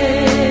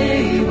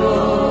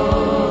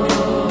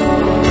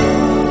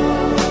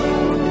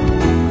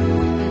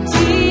 And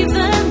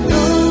even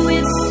though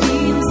it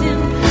seems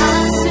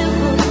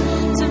impossible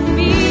to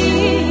me,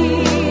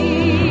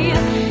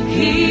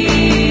 he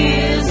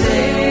is able.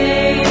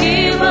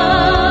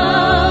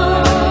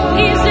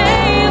 He's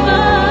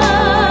able.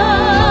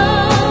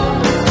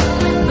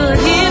 But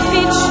if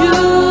he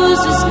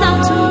chooses not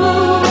to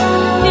move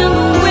in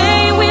the way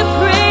we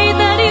prayed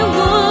that he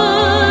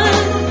would,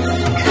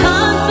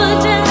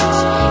 confident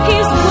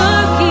he's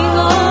working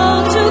all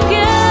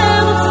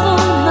together for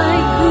my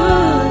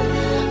good,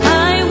 I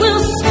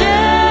will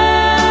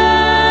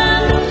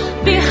stand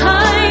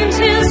behind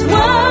his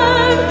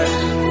word,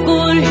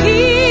 for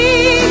he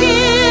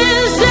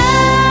is able.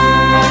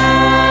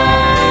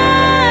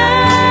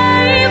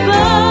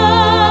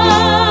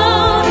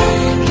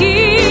 He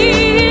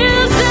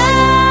is able.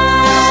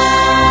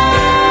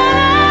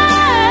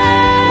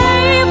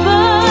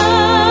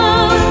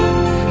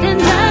 And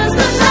as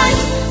the night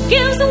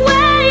gives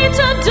way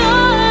to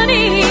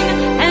dawning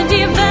and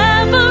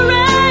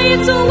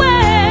evaporates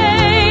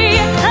away,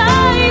 I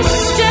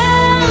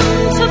stand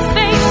to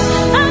face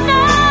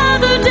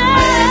another day,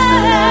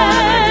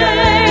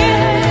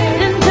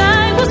 and I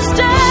will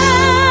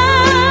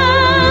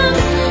stand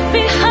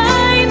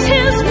behind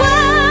his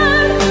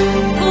word,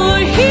 for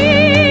he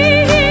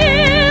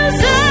is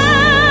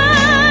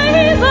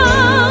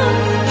able.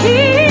 He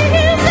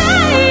is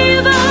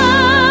able.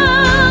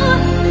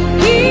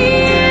 He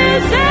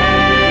is able.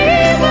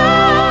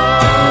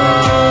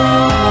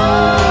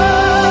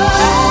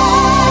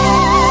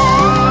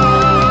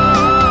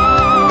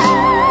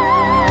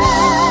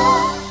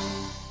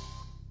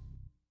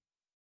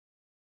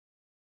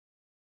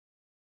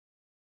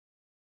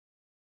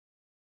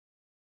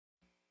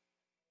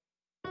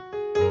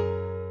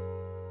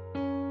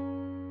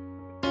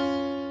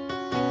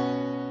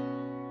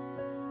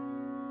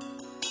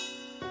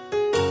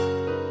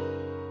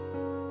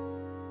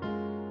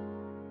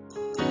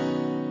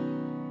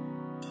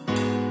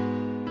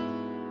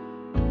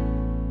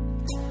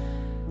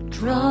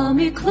 Draw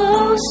me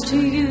close to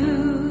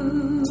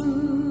you.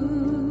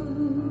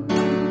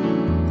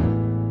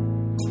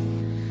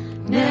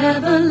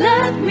 Never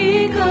let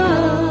me go.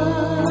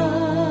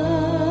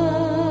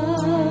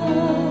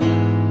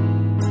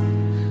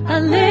 I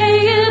lay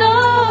it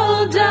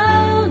all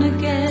down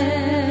again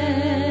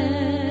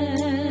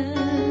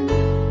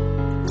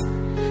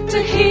to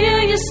hear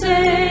you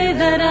say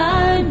that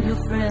I'm your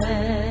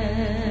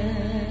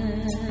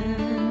friend.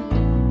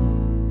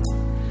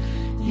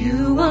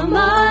 You are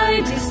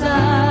my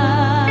desire.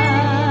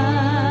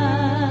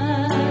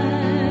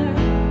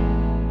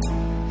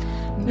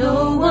 No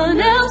one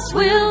else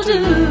will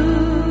do.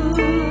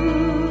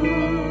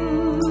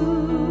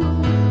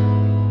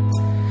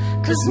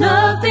 'Cause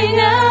nothing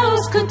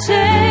else could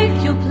take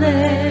your place.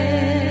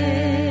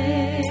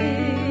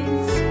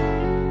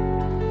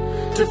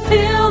 To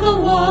feel the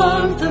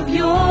warmth of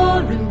your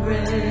embrace.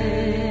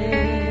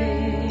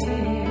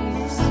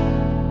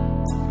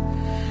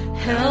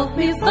 Help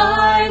me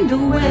find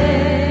a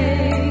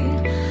way.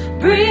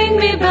 Bring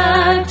me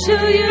back to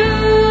you.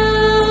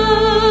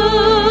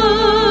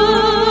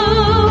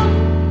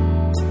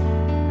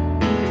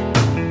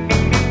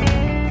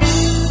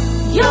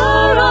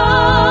 You're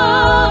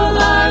all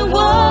I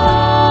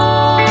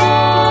want.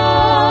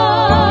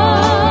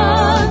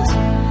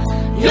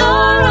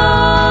 You're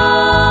all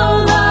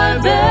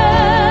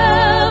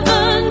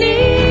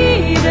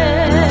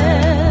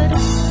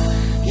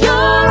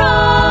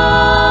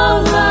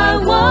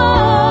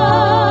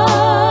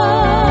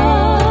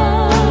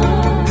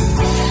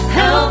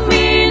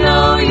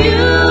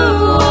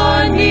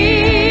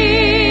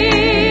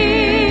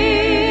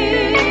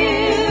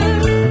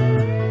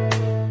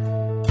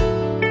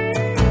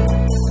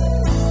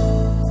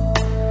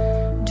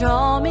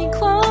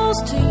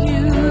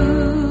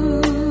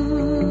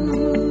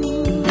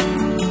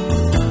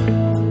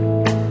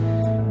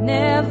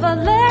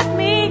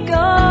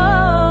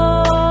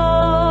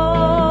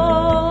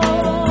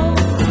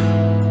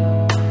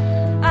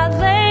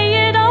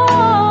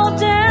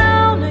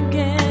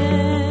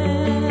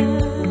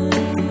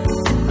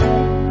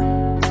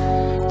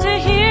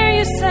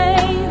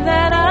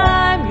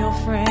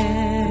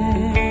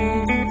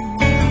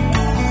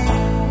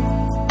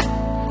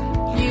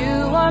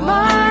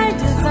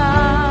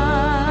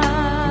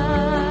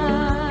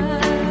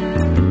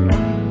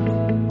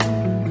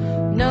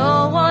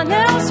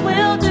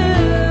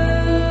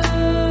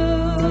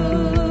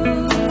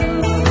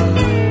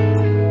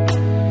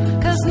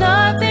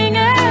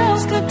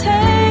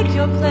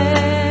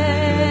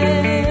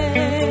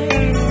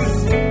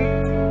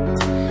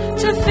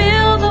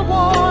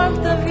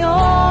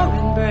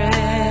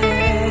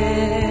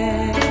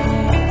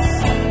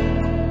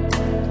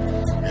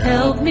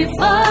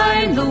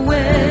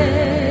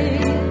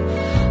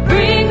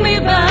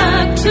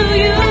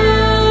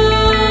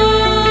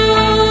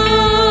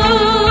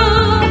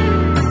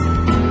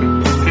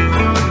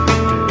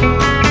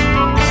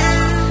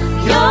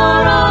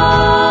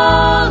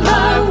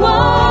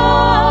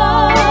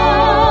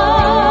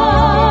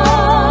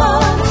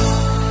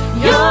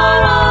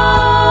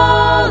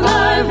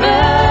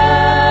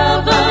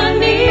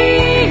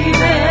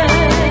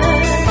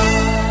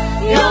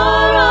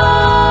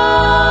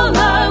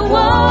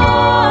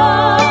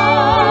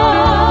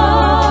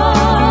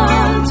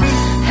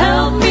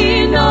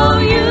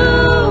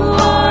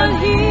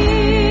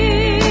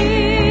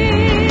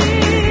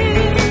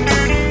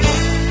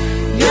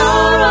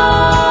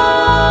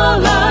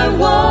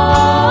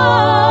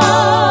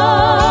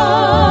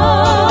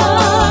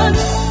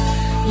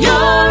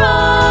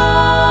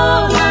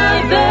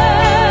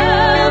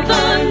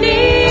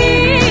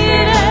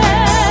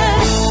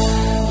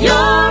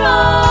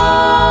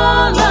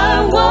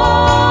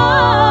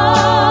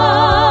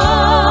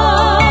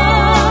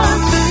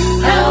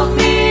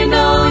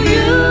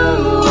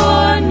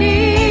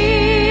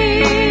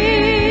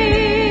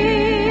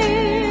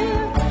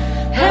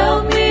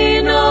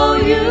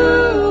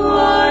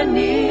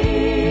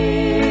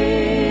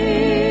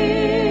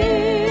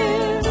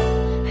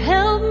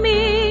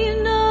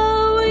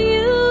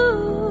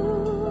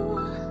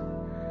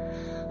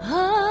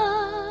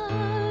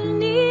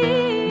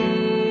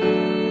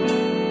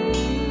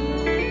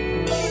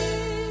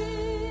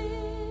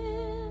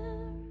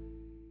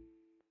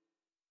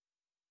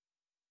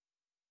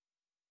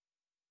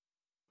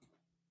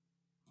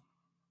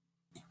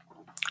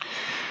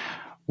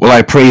Well,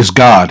 I praise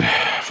God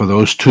for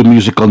those two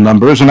musical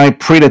numbers, and I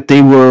pray that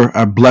they were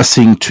a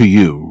blessing to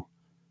you.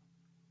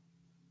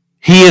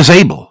 He is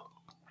able.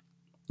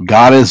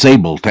 God is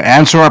able to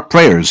answer our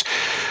prayers.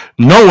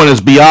 No one is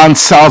beyond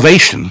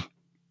salvation.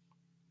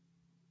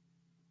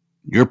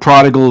 Your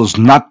prodigal is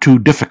not too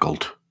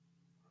difficult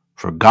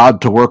for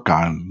God to work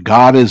on.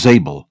 God is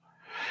able.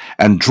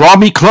 And draw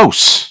me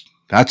close.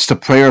 That's the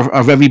prayer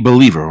of every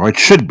believer, or it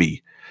should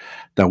be,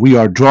 that we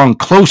are drawn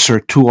closer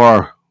to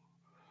our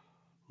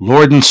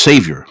Lord and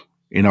Savior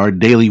in our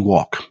daily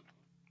walk.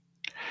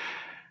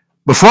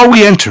 Before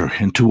we enter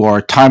into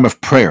our time of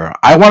prayer,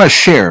 I want to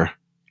share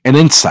an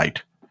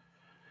insight.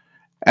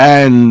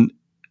 And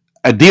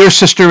a dear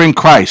sister in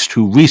Christ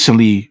who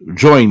recently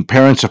joined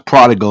Parents of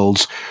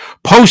Prodigals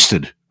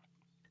posted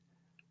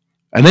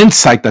an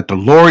insight that the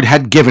Lord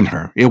had given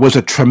her. It was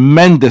a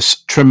tremendous,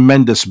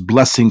 tremendous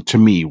blessing to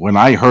me when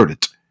I heard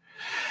it.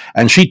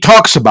 And she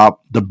talks about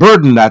the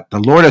burden that the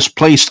Lord has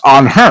placed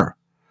on her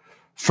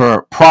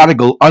for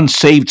prodigal,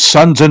 unsaved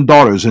sons and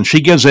daughters. And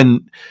she gives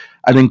an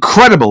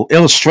incredible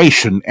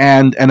illustration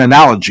and an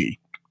analogy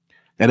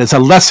that is a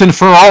lesson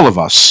for all of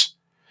us.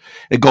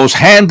 It goes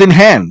hand in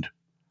hand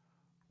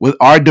with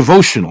our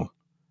devotional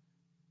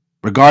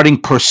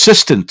regarding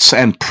persistence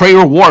and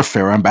prayer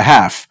warfare on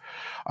behalf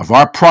of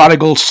our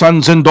prodigal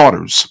sons and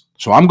daughters.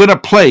 So I'm going to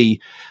play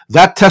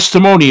that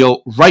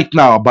testimonial right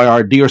now by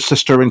our dear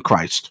sister in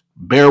Christ.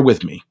 Bear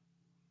with me.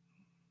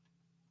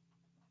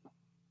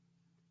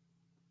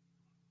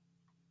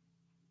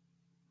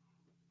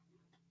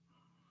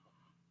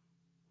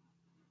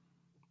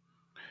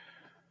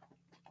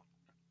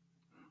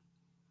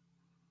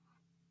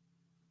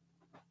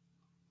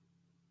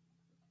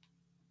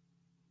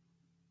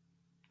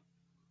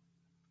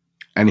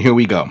 And here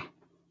we go.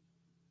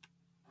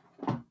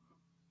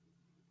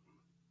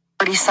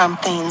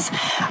 30-somethings.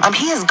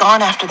 He has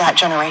gone after that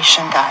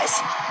generation,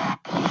 guys.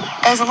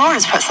 Guys, the Lord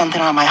has put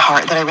something on my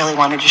heart that I really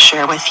wanted to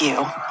share with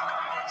you.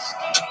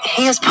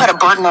 He has put a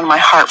burden on my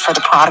heart for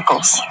the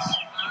prodigals.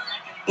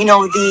 You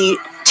know, the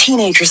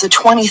teenagers, the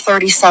 20,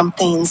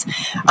 30-somethings.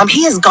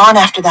 He has gone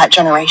after that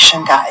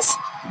generation, guys.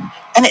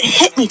 And it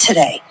hit me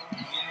today.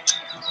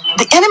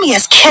 The enemy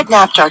has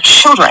kidnapped our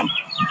children.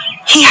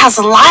 He has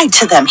lied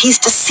to them. He's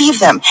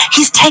deceived them.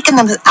 He's taken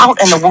them out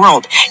in the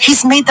world.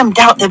 He's made them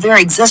doubt the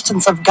very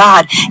existence of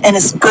God and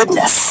His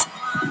goodness.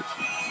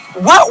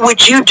 What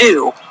would you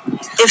do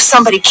if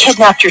somebody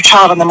kidnapped your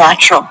child in the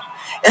natural?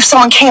 If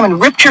someone came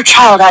and ripped your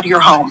child out of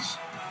your home?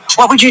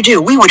 What would you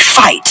do? We would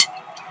fight.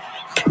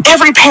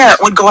 Every parent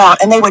would go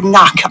out and they would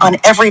knock on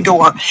every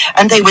door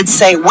and they would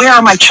say, "Where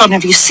are my children?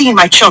 Have you seen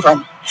my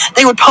children?"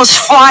 They would post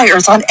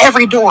flyers on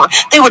every door.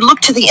 They would look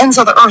to the ends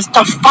of the earth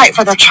to fight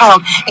for their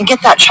child and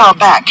get that child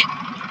back.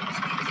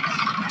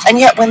 And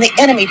yet when the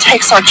enemy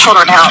takes our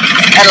children out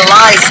and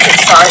lies,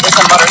 sorry, there's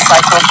a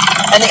motorcycle,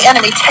 and the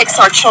enemy takes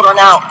our children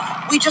out,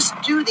 we just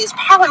do these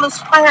powerless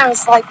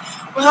prayers like,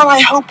 "Well, I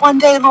hope one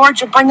day,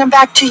 Lord, you'll bring them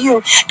back to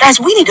you." Guys,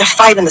 we need to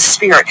fight in the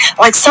spirit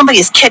like somebody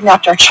has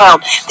kidnapped our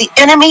child. The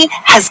enemy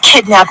has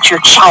kidnapped your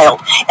child,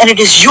 and it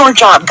is your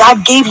job.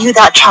 God gave you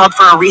that child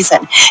for a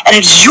reason, and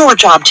it is your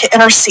job to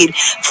intercede,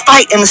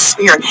 fight in the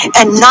spirit,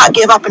 and not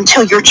give up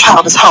until your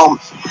child is home.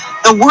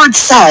 The word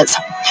says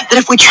that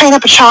if we train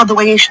up a child the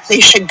way they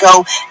should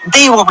go,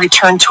 they will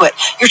return to it.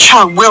 Your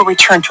child will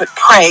return to it.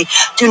 Pray.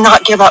 Do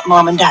not give up,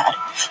 Mom and Dad.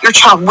 Your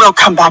child will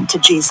come back to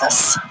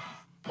Jesus.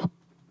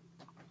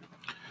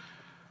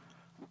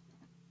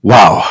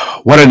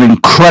 Wow, what an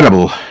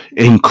incredible,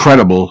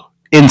 incredible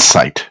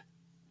insight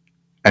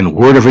and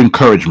word of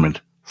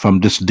encouragement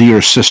from this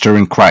dear sister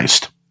in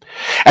Christ.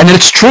 And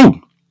it's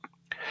true.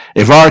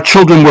 If our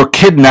children were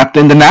kidnapped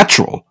in the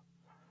natural,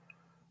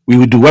 we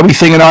would do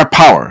everything in our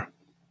power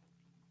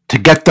to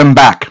get them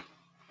back.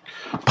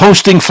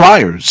 Posting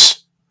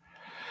flyers.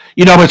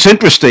 You know, it's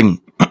interesting.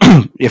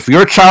 If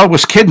your child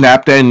was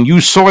kidnapped and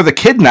you saw the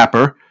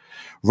kidnapper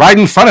right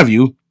in front of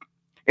you,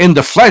 in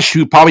the flesh,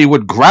 you probably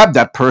would grab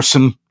that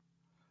person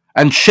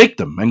and shake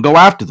them and go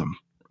after them.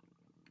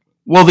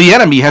 Well, the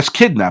enemy has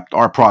kidnapped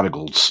our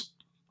prodigals.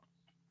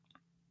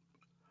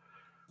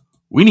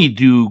 We need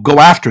to go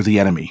after the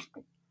enemy.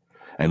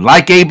 And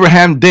like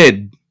Abraham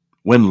did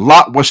when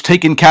Lot was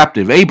taken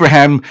captive,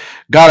 Abraham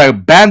got a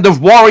band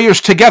of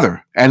warriors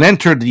together and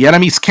entered the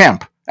enemy's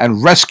camp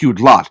and rescued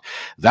Lot.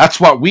 That's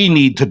what we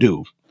need to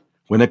do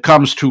when it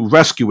comes to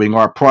rescuing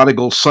our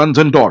prodigal sons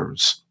and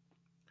daughters.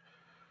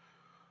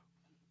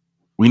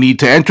 We need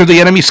to enter the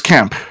enemy's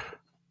camp,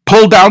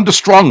 pull down the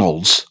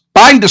strongholds,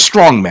 bind the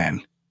strong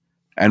man,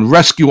 and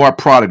rescue our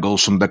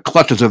prodigals from the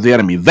clutches of the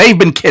enemy. They've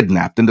been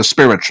kidnapped in the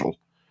spiritual.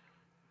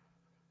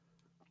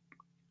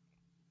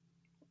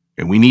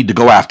 And we need to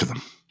go after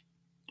them.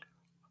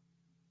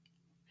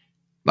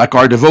 Like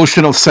our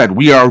devotional said,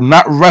 we are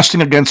not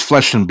wrestling against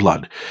flesh and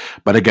blood,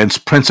 but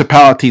against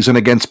principalities and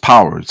against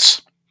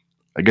powers,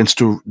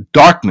 against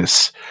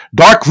darkness,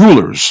 dark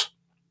rulers.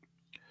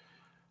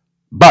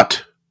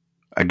 But,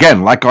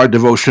 again, like our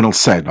devotional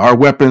said, our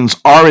weapons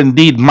are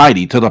indeed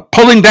mighty to the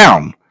pulling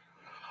down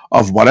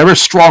of whatever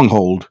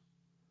stronghold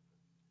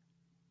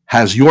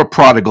has your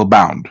prodigal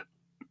bound.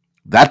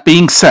 That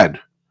being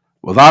said,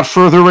 without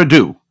further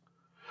ado,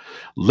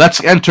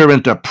 let's enter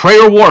into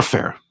prayer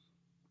warfare.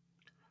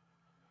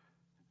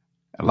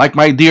 And like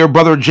my dear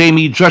brother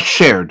Jamie just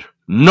shared,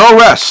 no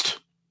rest.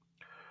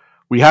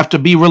 We have to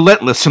be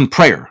relentless in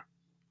prayer.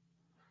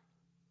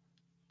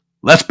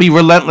 Let's be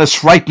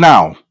relentless right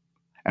now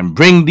and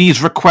bring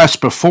these requests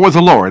before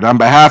the Lord on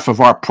behalf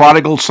of our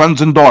prodigal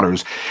sons and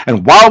daughters.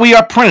 And while we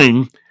are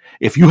praying,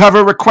 if you have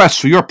a request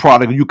for your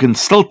prodigal, you can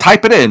still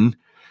type it in.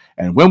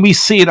 And when we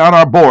see it on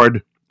our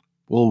board,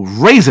 we'll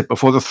raise it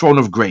before the throne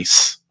of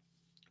grace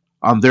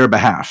on their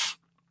behalf.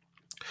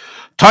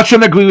 Touch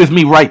and agree with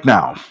me right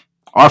now.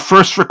 Our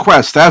first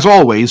request, as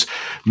always,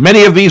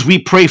 many of these we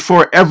pray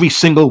for every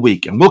single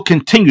week, and we'll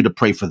continue to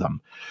pray for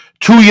them.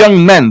 2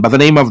 young men by the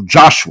name of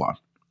Joshua.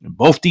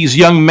 Both these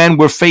young men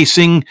were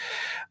facing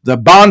the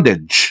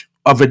bondage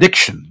of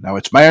addiction. Now,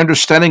 it's my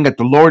understanding that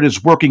the Lord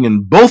is working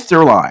in both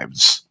their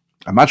lives.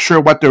 I'm not sure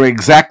what their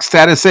exact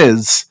status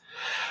is,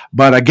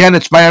 but again,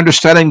 it's my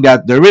understanding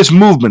that there is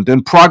movement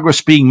and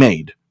progress being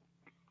made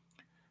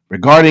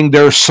regarding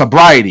their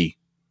sobriety,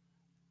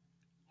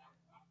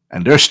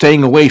 and they're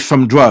staying away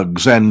from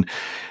drugs, and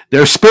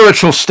their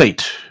spiritual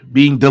state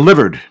being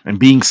delivered and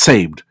being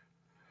saved.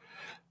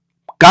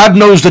 God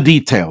knows the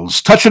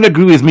details. Touch and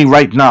agree with me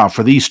right now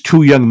for these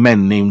 2 young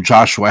men named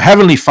Joshua.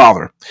 Heavenly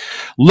Father,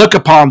 look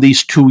upon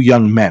these 2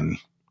 young men.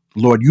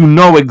 Lord, you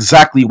know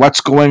exactly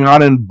what's going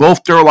on in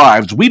both their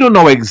lives. We don't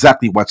know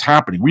exactly what's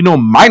happening. We know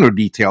minor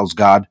details,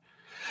 God.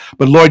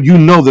 But Lord, you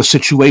know the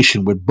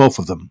situation with both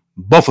of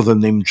them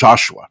named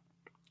Joshua,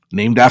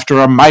 named after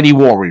a mighty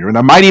warrior and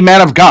a mighty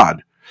man of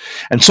God.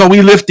 And so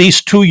we lift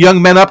these 2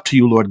 young men up to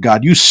you, Lord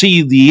God. You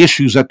see the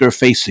issues that they're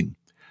facing.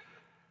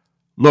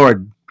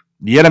 Lord,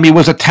 the enemy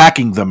was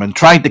attacking them and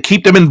trying to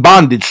keep them in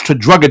bondage to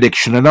drug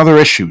addiction and other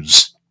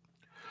issues.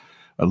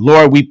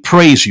 Lord, we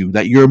praise you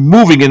that you're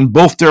moving in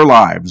both their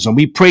lives, and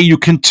we pray you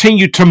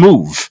continue to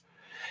move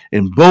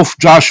in both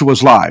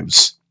Joshua's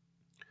lives.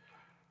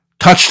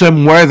 Touch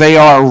them where they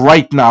are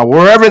right now,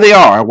 wherever they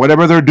are,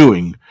 whatever they're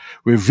doing.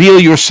 Reveal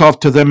yourself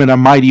to them in a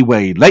mighty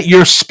way. Let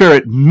your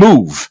spirit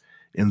move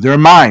in their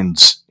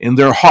minds, in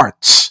their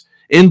hearts,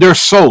 in their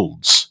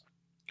souls.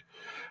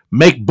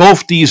 Make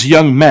both these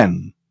young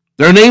men,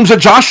 their names are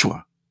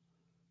Joshua,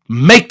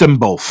 make them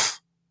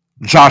both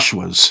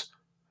Joshuas,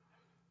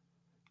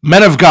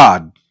 men of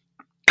God,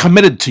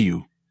 committed to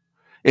you.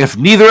 If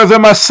neither of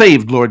them are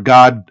saved, Lord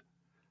God,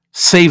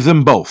 save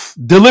them both.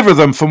 Deliver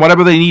them from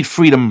whatever they need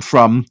freedom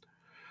from,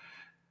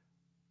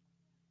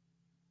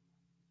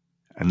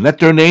 and let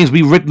their names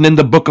be written in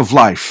the book of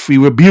life. We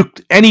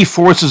rebuke any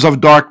forces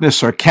of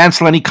darkness or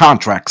cancel any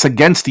contracts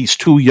against these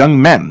 2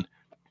 young men.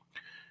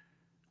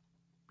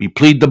 We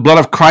plead the blood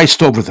of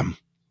Christ over them.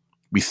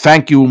 We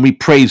thank you and we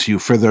praise you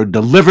for their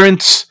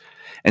deliverance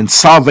and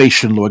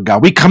salvation, Lord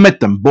God. We commit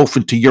them both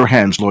into your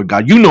hands, Lord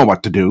God. You know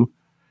what to do,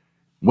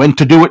 when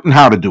to do it, and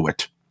how to do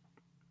it.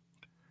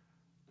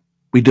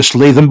 We just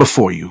lay them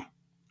before you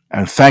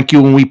and thank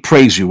you and we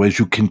praise you as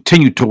you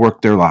continue to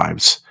work their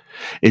lives.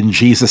 In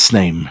Jesus'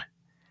 name,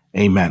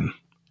 amen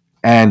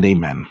and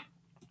amen.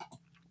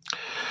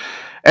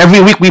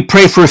 Every week we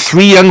pray for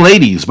 3 young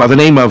ladies by the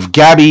name of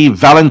Gabby,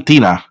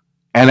 Valentina,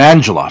 and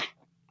Angela.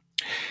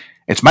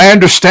 It's my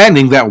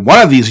understanding that one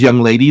of these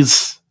young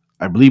ladies,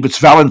 I believe it's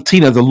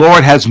Valentina, the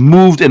Lord has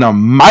moved in a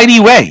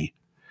mighty way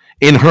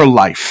in her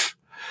life.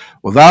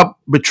 Without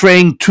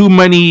betraying too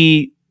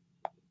many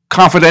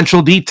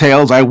confidential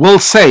details, I will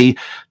say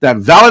that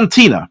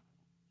Valentina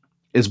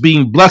is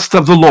being blessed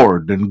of the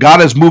Lord, and God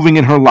is moving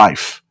in her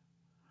life.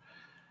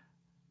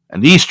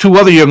 And these 2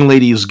 other young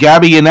ladies,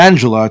 Gabby and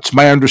Angela, it's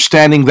my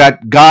understanding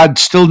that God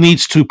still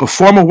needs to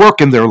perform a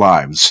work in their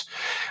lives.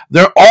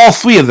 They're all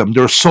 3 of them.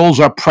 Their souls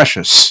are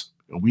precious.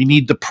 We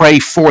need to pray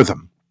for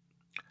them.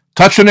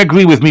 Touch and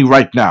agree with me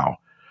right now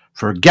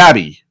for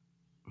Gabby,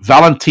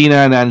 Valentina,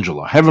 and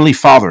Angela. Heavenly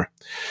Father,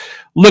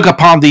 look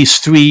upon these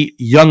 3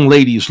 young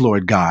ladies,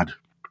 Lord God.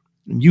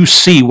 You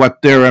see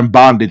what they're in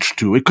bondage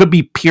to. It could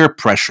be peer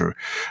pressure,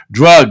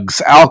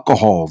 drugs,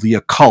 alcohol, the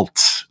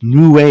occult,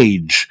 new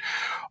age,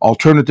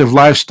 alternative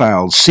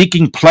lifestyles,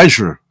 seeking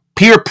pleasure,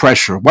 peer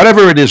pressure,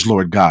 whatever it is,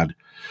 Lord God.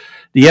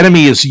 The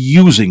enemy is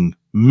using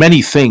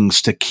many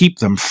things to keep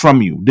them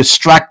from you,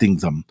 distracting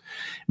them.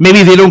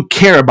 Maybe they don't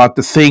care about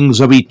the things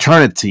of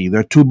eternity.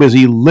 They're too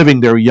busy living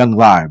their young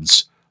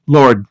lives.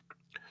 Lord,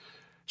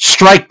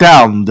 strike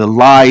down the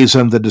lies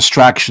and the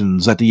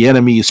distractions that the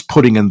enemy is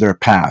putting in their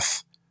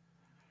path.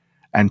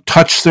 And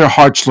touch their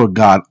hearts, Lord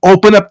God.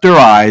 Open up their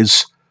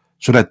eyes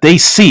so that they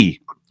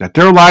see that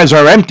their lives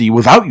are empty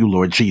without you,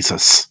 Lord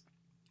Jesus.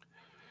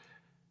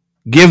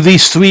 Give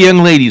these 3 young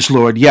ladies,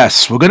 Lord,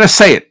 yes, we're going to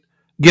say it.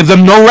 Give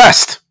them no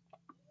rest.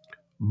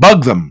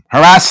 Bug them,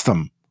 harass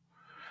them.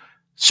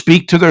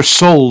 Speak to their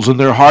souls and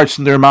their hearts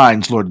and their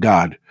minds, Lord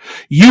God.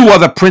 You are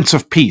the Prince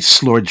of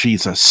Peace, Lord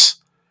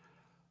Jesus.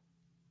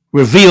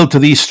 Reveal to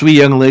these 3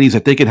 young ladies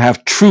that they can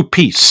have true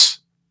peace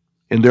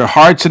in their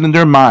hearts and in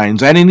their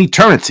minds and in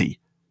eternity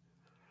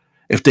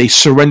if they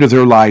surrender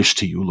their lives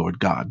to you, Lord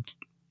God.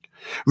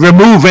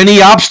 Remove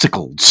any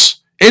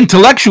obstacles,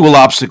 intellectual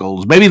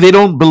obstacles. Maybe they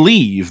don't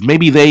believe.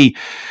 Maybe they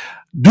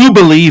do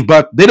believe,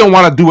 but they don't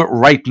want to do it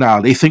right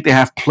now. They think they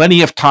have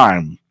plenty of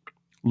time.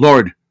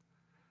 Lord,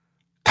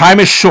 time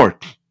is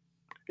short.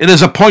 It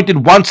is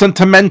appointed once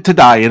unto men to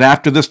die, and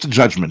after this to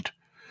judgment.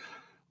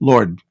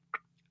 Lord,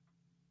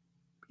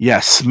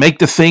 yes, make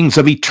the things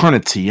of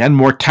eternity and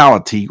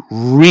mortality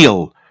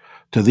real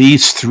to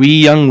these three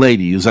young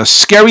ladies. A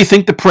scary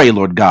thing to pray,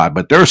 Lord God,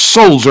 but their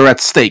souls are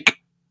at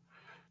stake.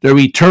 Their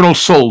eternal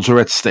souls are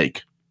at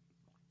stake.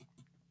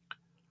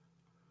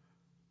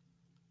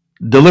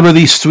 Deliver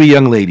these three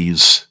young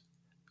ladies.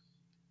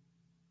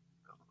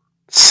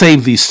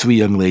 Save these three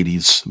young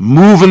ladies.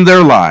 Move in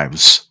their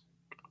lives.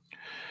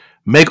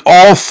 Make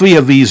all three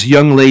of these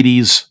young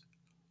ladies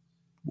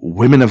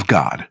women of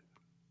God.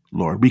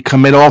 Lord, we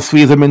commit all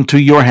three of them into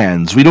your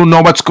hands. We don't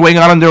know what's going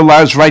on in their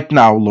lives right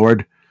now,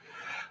 Lord.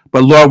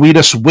 But Lord, we're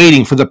just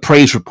waiting for the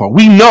praise report.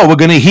 We know we're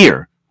going to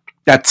hear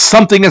that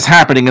something is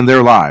happening in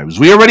their lives.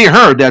 We already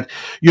heard that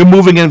you're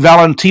moving in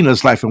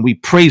Valentina's life, and we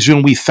praise you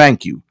and we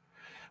thank you.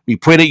 We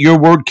pray that your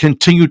word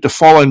continue to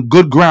fall on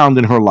good ground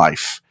in her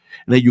life,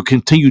 and that you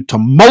continue to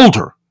mold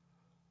her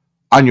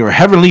on your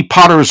heavenly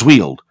potter's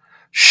wheel,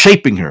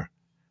 shaping her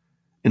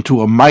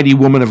into a mighty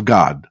woman of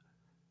God.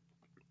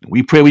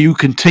 We pray that you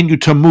continue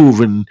to move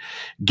in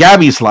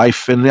Gabby's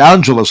life and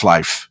Angela's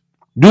life.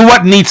 Do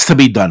what needs to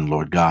be done,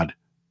 Lord God,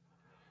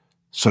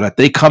 so that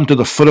they come to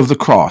the foot of the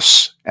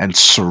cross and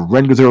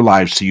surrender their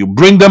lives to you.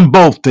 Bring them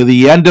both to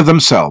the end of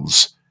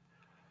themselves,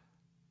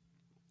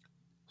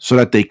 so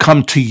that they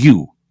come to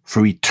you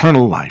for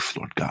eternal life,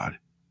 Lord God.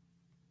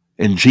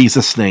 In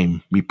Jesus'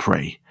 name we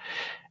pray.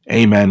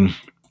 Amen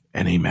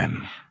and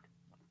amen.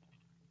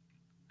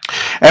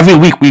 Every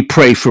week we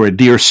pray for a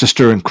dear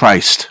sister in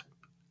Christ,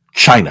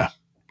 China.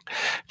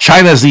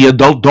 China is the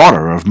adult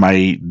daughter of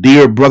my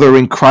dear brother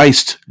in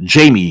Christ,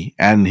 Jamie,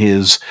 and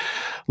his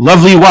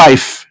lovely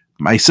wife,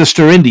 my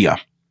sister, India.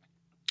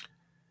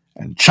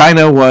 And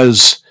China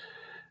was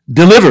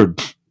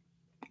delivered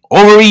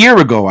over a year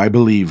ago, I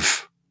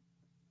believe,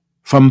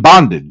 from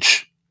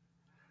bondage.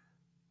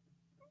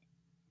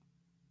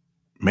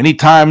 Many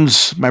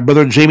times, my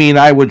brother Jamie and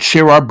I would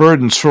share our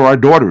burdens for our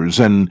daughters,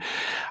 and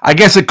I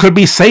guess it could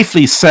be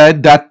safely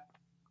said that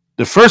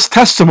the first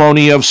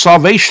testimony of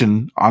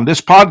salvation on this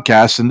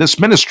podcast and this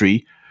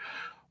ministry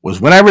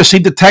was when I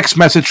received a text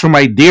message from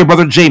my dear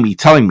brother Jamie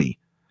telling me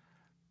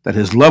that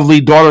his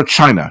lovely daughter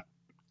China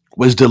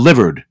was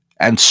delivered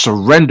and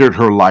surrendered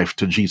her life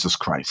to Jesus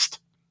Christ.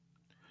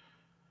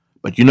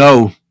 But you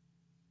know,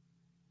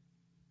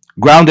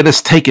 ground that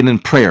is taken in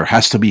prayer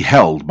has to be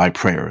held by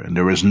prayer, and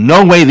there is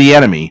no way the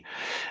enemy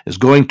is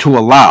going to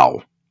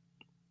allow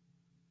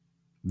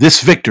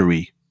this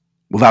victory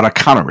without a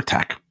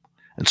counterattack.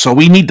 And so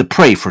we need to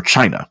pray for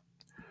China.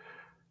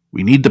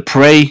 We need to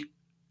pray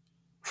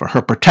for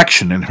her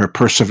protection and her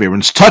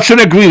perseverance. Touch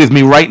and agree with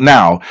me right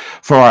now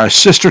for our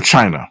sister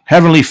China.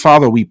 Heavenly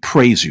Father, we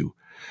praise you.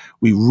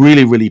 We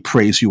really, really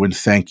praise you and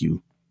thank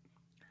you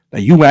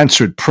that you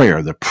answered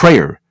prayer, the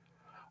prayer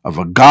of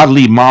a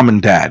godly mom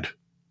and dad,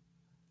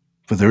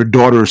 for their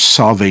daughter's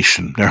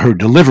salvation, her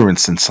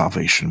deliverance and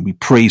salvation. We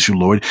praise you,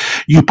 Lord.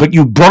 You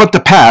brought it to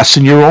pass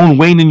in your own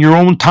way and in your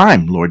own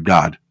time, Lord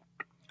God.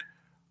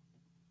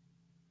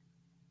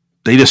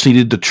 They just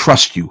needed to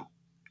trust you.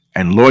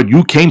 And Lord,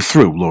 you came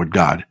through, Lord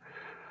God.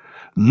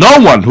 No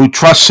one who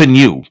trusts in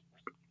you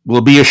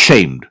will be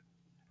ashamed.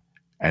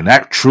 And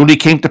that truly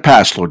came to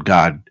pass, Lord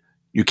God.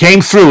 You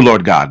came through,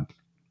 Lord God.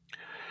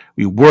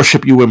 We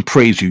worship you and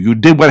praise you. You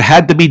did what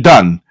had to be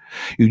done.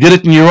 You did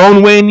it in your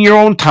own way, in your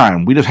own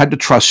time. We just had to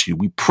trust you.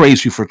 We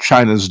praise you for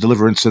China's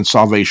deliverance and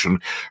salvation.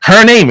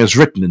 Her name is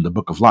written in the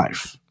book of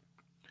life.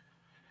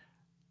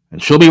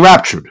 And she'll be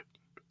raptured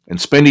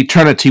and spend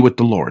eternity with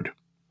the Lord.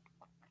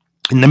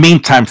 In the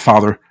meantime,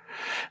 Father,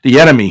 the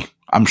enemy,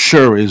 I'm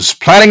sure, is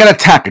planning an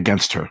attack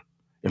against her,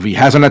 if he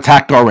hasn't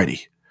attacked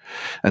already.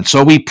 And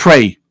so we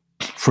pray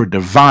for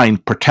divine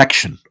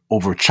protection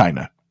over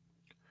China.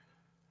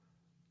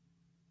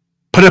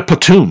 Put a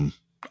platoon,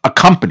 a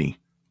company,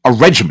 a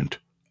regiment,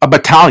 a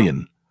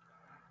battalion,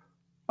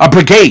 a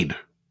brigade,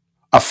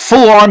 a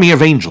full army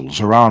of angels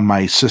around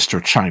my sister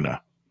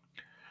China.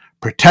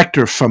 Protect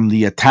her from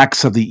the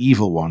attacks of the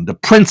evil one. The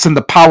prince and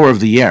the power of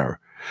the air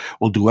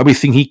will do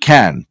everything he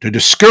can to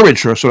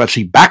discourage her so that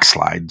she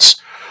backslides,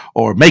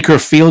 or make her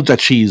feel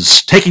that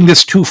she's taking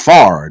this too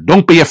far.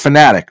 Don't be a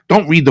fanatic.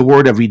 Don't read the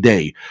word every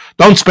day.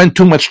 Don't spend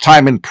too much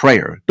time in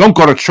prayer. Don't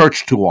go to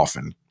church too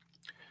often.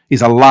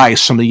 These are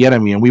lies from the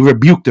enemy, and we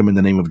rebuke them in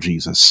the name of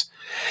Jesus.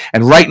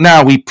 And right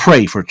now we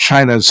pray for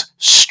China's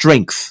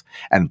strength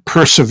and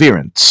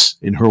perseverance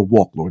in her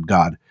walk, Lord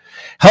God.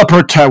 Help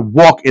her to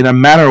walk in a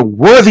manner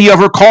worthy of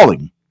her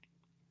calling,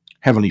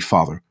 Heavenly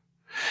Father.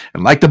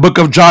 And like the book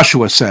of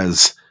Joshua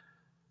says,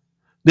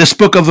 this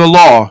book of the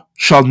law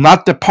shall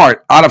not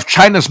depart out of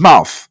China's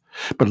mouth,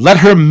 but let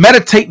her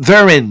meditate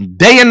therein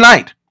day and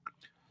night,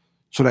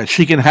 so that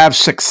she can have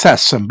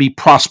success and be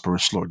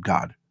prosperous, Lord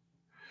God.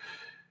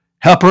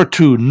 Help her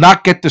to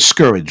not get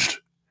discouraged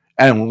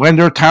And when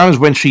there are times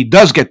when she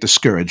does get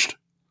discouraged,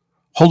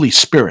 Holy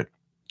Spirit,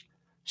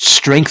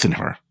 strengthen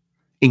her,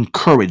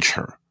 encourage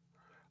her,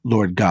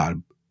 Lord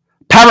God.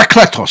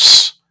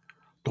 Parakletos,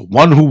 the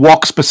one who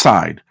walks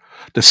beside,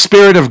 the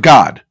Spirit of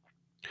God.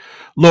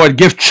 Lord,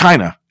 give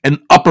China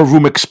an upper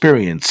room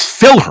experience.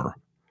 Fill her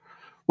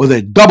with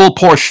a double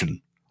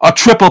portion, a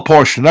triple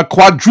portion, a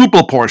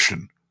quadruple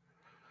portion,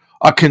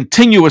 a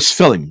continuous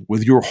filling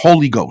with your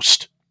Holy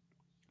Ghost.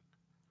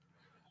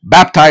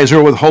 Baptize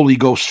her with Holy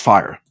Ghost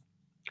fire.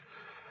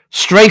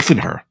 Strengthen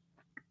her.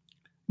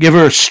 Give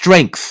her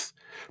strength,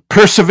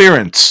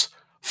 perseverance,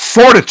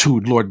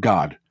 fortitude, Lord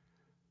God.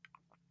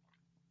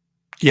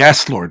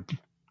 Yes, Lord.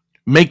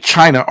 Make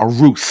China a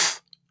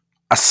Ruth,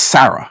 a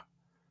Sarah,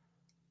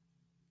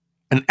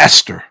 an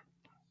Esther.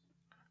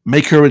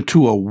 Make her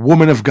into a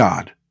woman of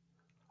God,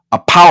 a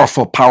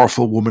powerful,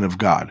 powerful woman of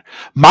God.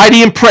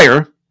 Mighty in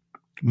prayer,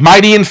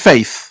 mighty in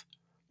faith,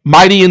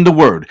 mighty in the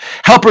word.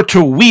 Help her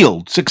to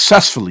wield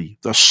successfully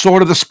the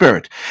sword of the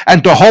Spirit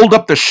and to hold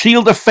up the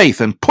shield of faith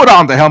and put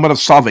on the helmet of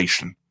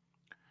salvation.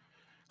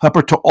 Help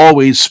her to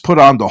always put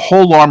on the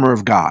whole armor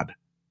of God,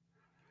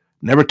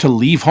 never to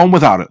leave home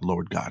without it,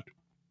 Lord God.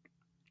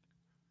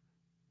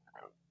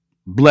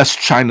 Bless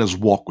China's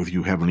walk with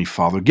you, Heavenly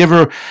Father. Give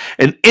her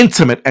an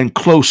intimate and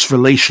close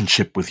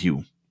relationship with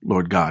you,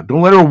 Lord God.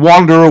 Don't let her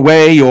wander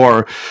away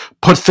or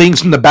put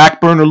things in the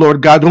back burner,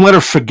 Lord God. Don't let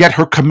her forget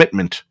her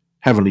commitment,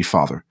 Heavenly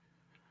Father.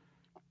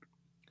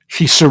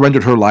 She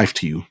surrendered her life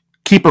to you.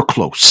 Keep her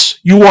close.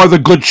 You are the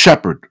good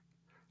shepherd,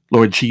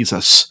 Lord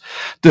Jesus.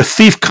 The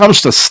thief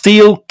comes to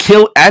steal,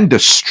 kill, and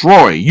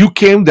destroy. You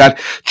came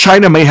that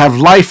China may have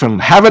life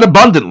and have it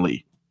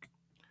abundantly.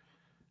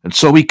 And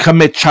so we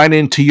commit China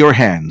into your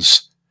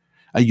hands,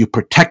 and you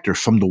protect her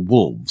from the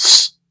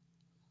wolves.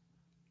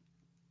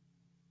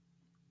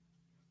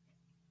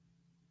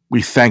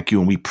 We thank you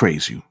and we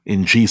praise you.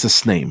 In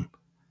Jesus' name,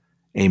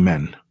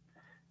 amen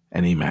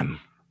and amen.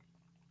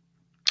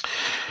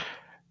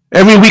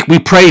 Every week we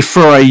pray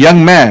for a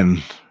young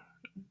man,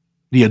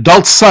 the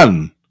adult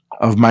son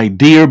of my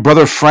dear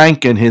brother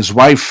Frank and his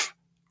wife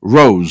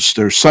Rose.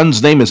 Their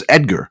son's name is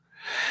Edgar.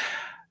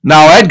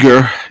 Now,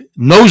 Edgar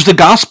knows the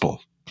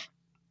gospel.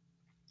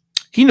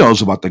 He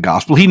knows about the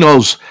gospel. He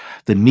knows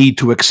the need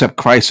to accept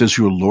Christ as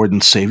your Lord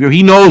and Savior.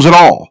 He knows it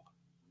all.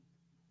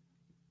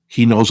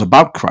 He knows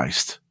about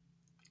Christ,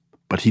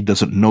 but he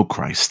doesn't know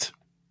Christ.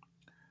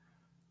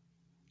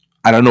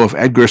 I don't know if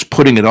Edgar's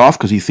putting it off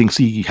because he thinks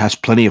he has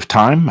plenty of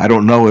time. I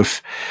don't know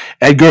if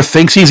Edgar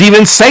thinks he's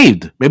even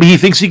saved. Maybe he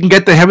thinks he can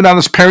get to heaven on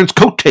his parents'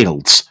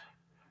 coattails.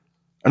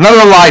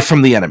 Another lie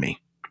from the enemy.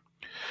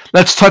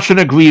 Let's touch and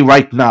agree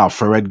right now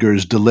for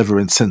Edgar's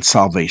deliverance and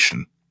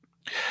salvation.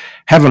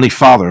 Heavenly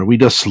Father, we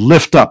just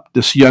lift up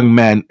this young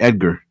man,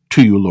 Edgar,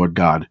 to you, Lord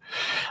God.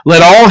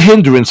 Let all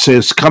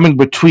hindrances coming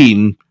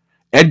between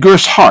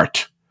Edgar's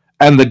heart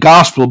and the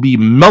gospel be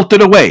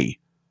melted away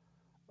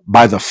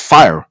by the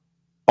fire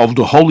of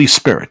the Holy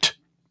Spirit.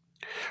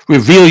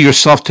 Reveal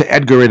yourself to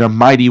Edgar in a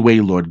mighty way,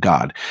 Lord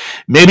God.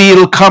 Maybe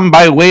it'll come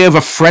by way of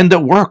a friend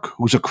at work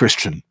who's a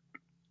Christian,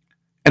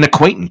 an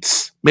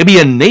acquaintance, maybe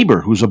a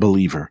neighbor who's a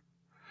believer.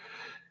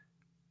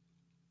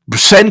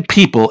 Send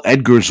people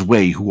Edgar's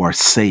way who are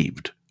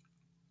saved,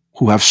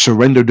 who have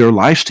surrendered their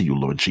lives to you,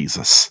 Lord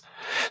Jesus.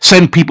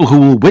 Send people who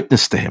will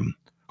witness to him,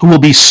 who will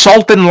be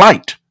salt and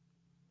light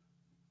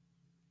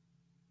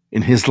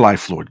in his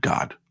life, Lord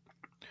God,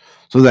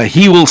 so that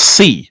he will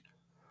see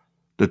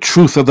the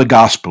truth of the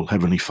gospel,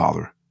 Heavenly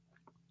Father.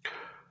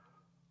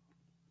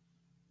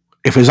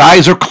 If his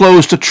eyes are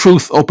closed to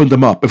truth, open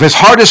them up. If his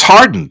heart is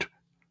hardened,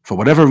 for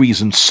whatever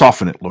reason,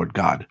 soften it, Lord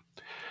God.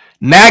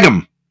 Nag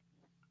him.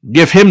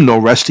 Give him no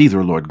rest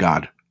either, Lord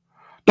God.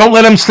 Don't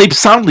let him sleep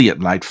soundly at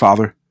night,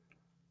 Father.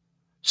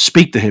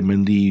 Speak to him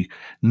in the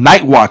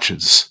night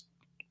watches.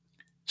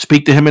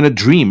 Speak to him in a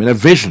dream, in a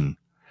vision.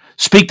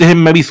 Speak to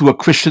him maybe through a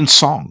Christian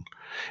song.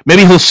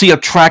 Maybe he'll see a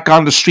track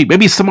on the street.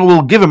 Maybe someone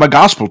will give him a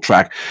gospel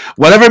track.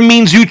 Whatever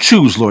means you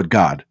choose, Lord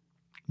God.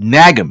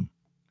 Nag him.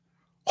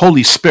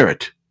 Holy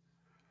Spirit,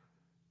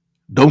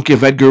 don't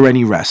give Edgar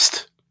any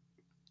rest.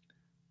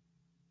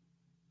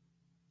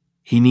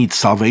 He needs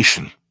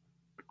salvation.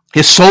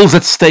 His soul's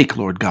at stake,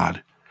 Lord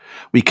God.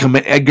 We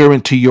commit Edgar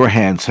into your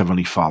hands,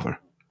 Heavenly Father.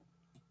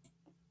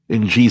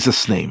 In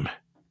Jesus' name,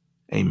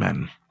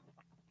 amen.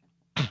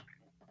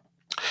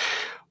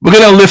 We're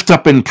going to lift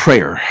up in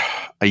prayer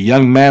a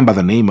young man by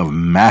the name of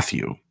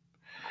Matthew.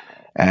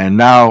 And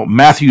now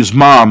Matthew's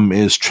mom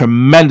is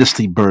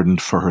tremendously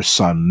burdened for her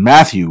son.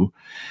 Matthew,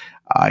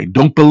 I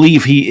don't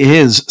believe he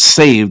is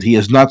saved. He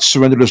has not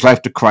surrendered his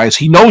life to Christ.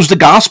 He knows the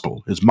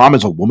gospel. His mom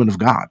is a woman of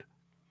God.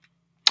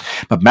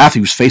 But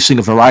Matthew's facing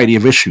a variety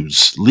of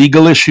issues,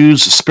 legal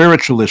issues,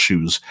 spiritual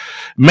issues,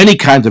 many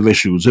kinds of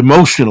issues,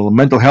 emotional and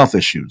mental health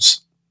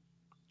issues.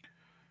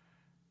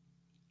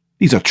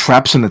 These are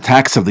traps and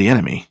attacks of the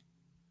enemy.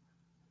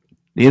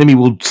 The enemy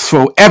will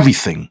throw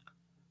everything,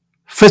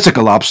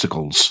 physical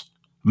obstacles,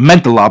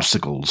 mental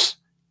obstacles,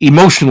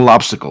 emotional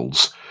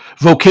obstacles,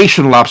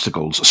 vocational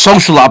obstacles,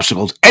 social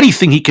obstacles,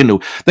 anything he can do.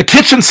 The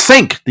kitchen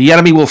sink, the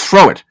enemy will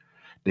throw it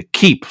to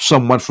keep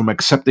someone from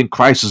accepting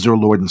Christ as their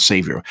Lord and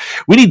Savior.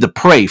 We need to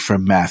pray for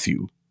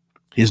Matthew,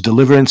 his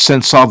deliverance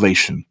and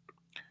salvation.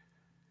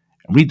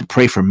 And we need to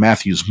pray for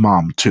Matthew's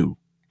mom, too,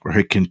 for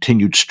her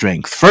continued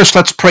strength. First,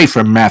 let's pray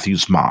for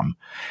Matthew's mom.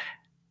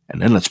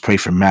 And then let's pray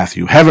for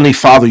Matthew. Heavenly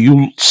Father,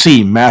 you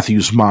see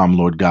Matthew's mom,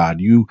 Lord God.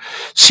 You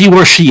see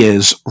where she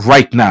is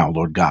right now,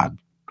 Lord God.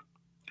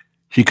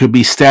 She could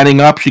be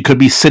standing up. She could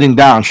be sitting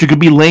down. She could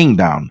be laying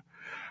down.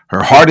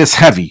 Her heart is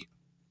heavy.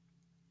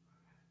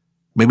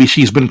 Maybe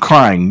she's been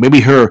crying.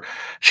 Maybe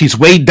she's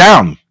weighed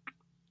down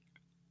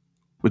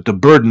with the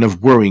burden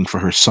of worrying for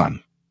her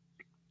son.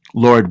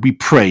 Lord, we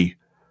pray.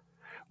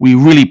 We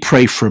really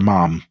pray for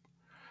Mom,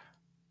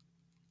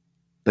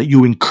 that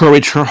you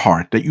encourage her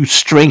heart, that you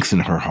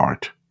strengthen her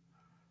heart.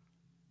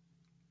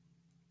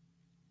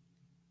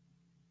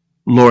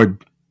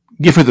 Lord,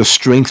 give her the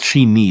strength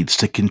she needs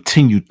to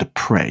continue to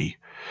pray,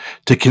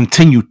 to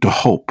continue to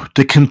hope,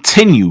 to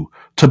continue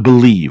to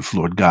believe,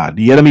 Lord God.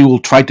 The enemy will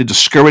try to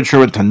discourage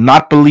her into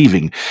not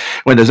believing.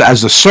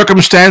 As the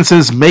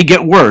circumstances may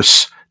get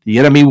worse, the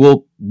enemy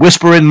will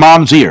whisper in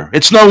Mom's ear,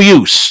 it's no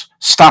use.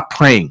 Stop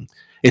praying.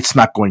 It's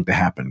not going to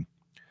happen.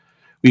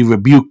 We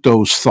rebuke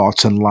those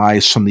thoughts and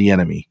lies from the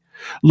enemy.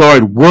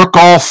 Lord, work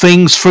all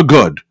things for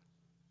good.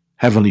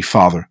 Heavenly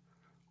Father,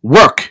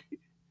 work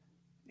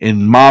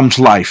in Mom's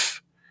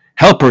life.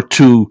 Help her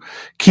to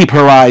keep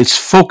her eyes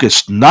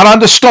focused, not on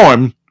the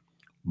storm,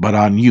 but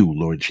on you,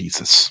 Lord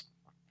Jesus.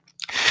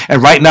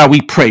 And right now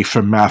we pray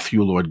for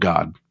Matthew, Lord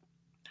God.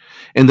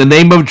 In the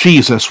name of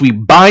Jesus, we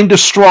bind the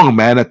strong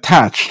man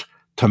attached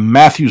to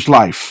Matthew's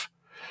life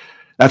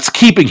that's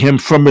keeping him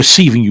from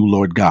receiving you,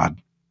 Lord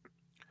God.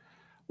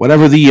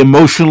 Whatever the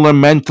emotional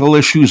and mental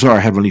issues are,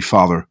 Heavenly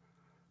Father,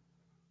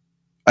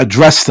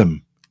 address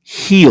them.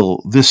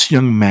 Heal this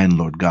young man,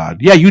 Lord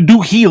God. Yeah, you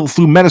do heal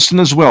through medicine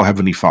as well,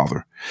 Heavenly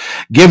Father.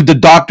 Give the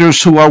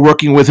doctors who are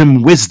working with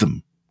him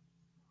wisdom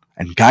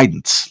and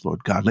guidance,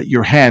 Lord God. Let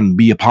your hand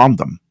be upon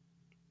them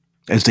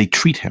as they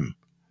treat him.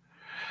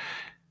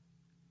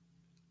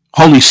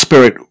 Holy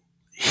Spirit,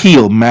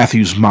 heal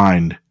Matthew's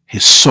mind,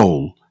 his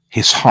soul,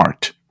 his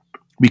heart.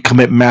 We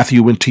commit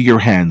Matthew into your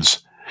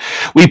hands.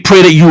 We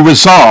pray that you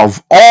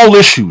resolve all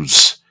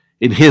issues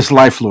in his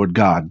life, Lord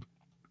God.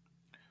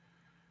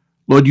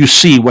 Lord, you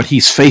see what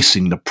he's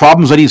facing, the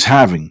problems that he's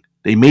having.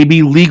 They may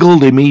be legal,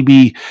 they may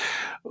be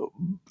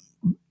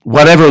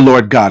whatever,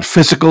 Lord God,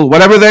 physical,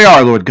 whatever they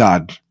are, Lord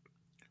God.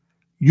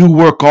 You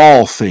work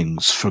all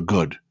things for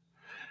good.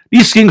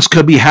 These things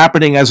could be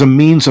happening as a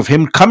means of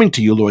him coming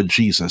to you, Lord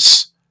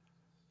Jesus.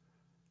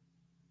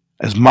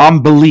 As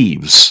Mom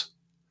believes,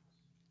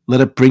 let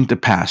it bring to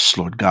pass,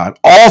 Lord God.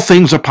 All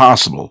things are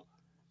possible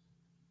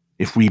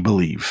if we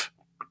believe.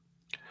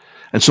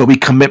 And so we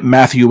commit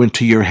Matthew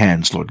into your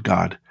hands, Lord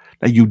God,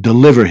 that you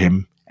deliver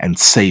him and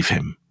save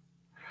him.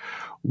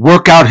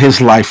 Work out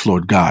his life,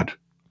 Lord God.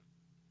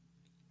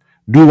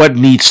 Do what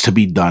needs to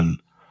be done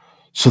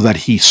so that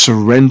he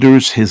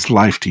surrenders his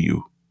life to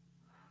you.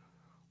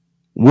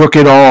 Work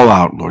it all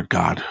out, Lord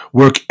God.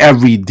 Work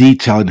every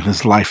detail in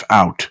his life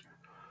out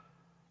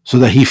so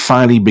that he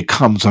finally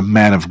becomes a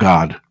man of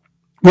God.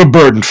 We're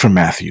burdened for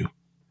Matthew.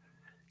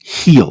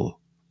 Heal,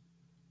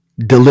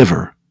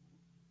 deliver,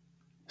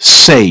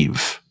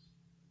 save,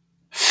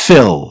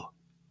 fill,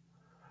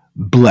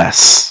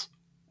 bless.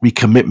 We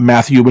commit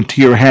Matthew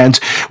into your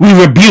hands. We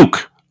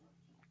rebuke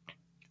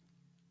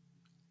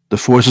the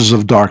forces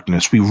of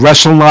darkness. We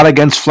wrestle not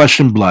against flesh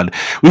and blood.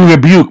 We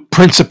rebuke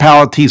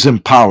principalities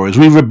and powers.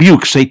 We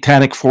rebuke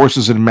satanic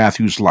forces in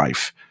Matthew's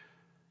life.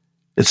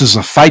 This is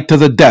a fight to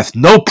the death.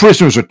 No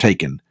prisoners are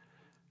taken.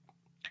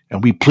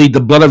 And we plead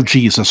the blood of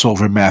Jesus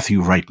over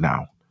Matthew right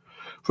now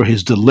for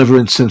his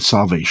deliverance and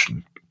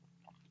salvation.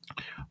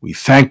 We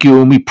thank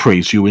you and we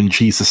praise you in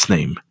Jesus'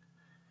 name.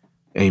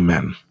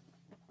 Amen.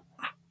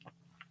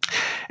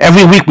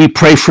 Every week we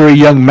pray for a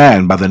young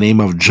man by the name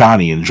of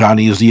Johnny, and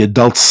Johnny is the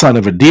adult son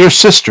of a dear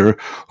sister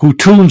who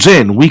tunes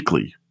in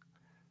weekly.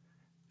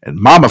 And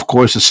Mom, of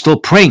course, is still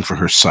praying for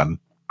her son.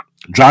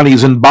 Johnny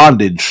is in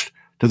bondage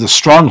to the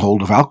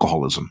stronghold of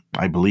alcoholism,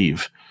 I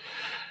believe.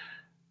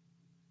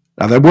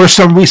 Now, there were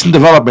some recent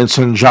developments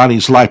in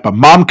Johnny's life, but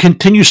Mom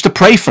continues to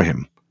pray for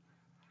him.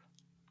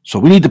 So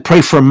we need to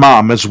pray for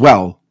Mom as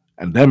well,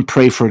 and then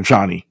pray for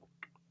Johnny.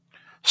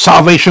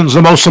 Salvation is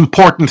the most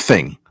important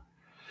thing.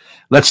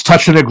 Let's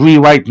touch and agree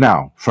right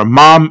now for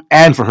Mom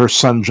and for her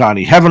son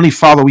Johnny. Heavenly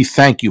Father, we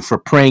thank you for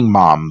praying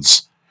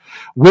moms,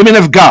 women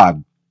of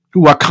God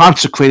who are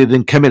consecrated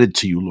and committed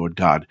to you, Lord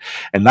God.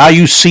 And now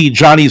you see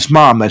Johnny's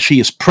mom, that she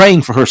is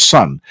praying for her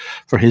son,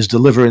 for his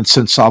deliverance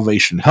and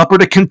salvation. Help her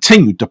to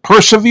continue to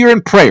persevere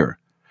in prayer,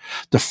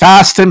 to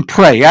fast and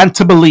pray, and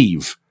to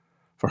believe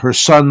for her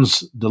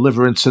son's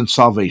deliverance and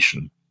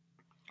salvation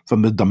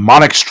from the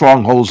demonic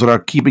strongholds that are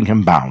keeping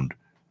him bound.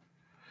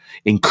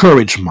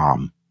 Encourage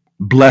Mom.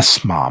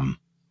 Bless Mom.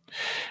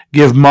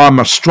 Give Mom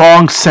a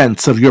strong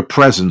sense of your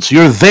presence.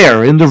 You're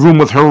there in the room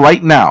with her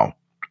right now.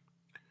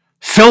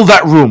 Fill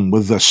that room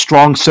with a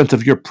strong sense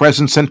of your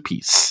presence and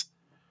peace.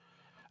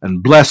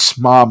 And bless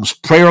Mom's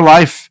prayer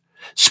life.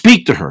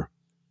 Speak to her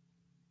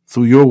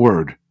through your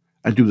word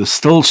and through the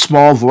still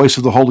small voice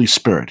of the Holy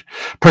Spirit.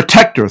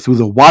 Protect her through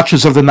the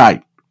watches of the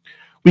night.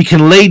 We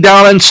can lay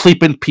down and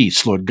sleep in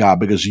peace, Lord God,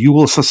 because you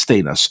will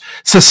sustain us.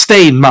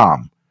 Sustain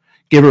Mom.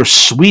 Give her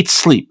sweet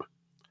sleep.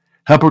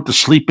 Help her to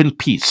sleep in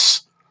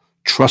peace,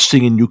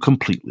 trusting in you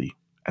completely.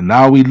 And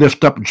now we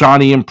lift up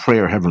Johnny in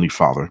prayer, Heavenly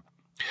Father.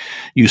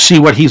 You see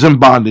what he's in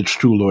bondage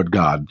to, Lord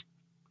God.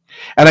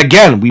 And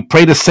again, we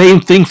pray the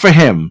same thing for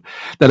him,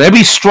 that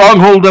every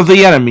stronghold of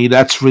the enemy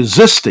that's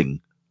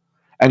resisting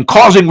and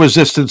causing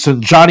resistance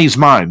in Johnny's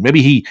mind,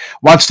 maybe he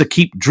wants to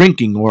keep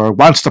drinking or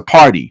wants to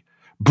party,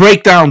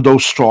 break down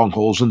those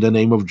strongholds in the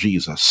name of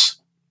Jesus.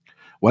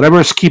 Whatever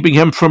is keeping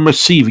him from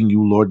receiving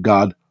you, Lord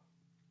God,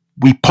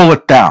 we pull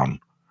it down.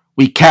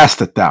 We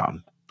cast it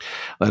down.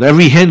 Let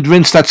every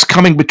hindrance that's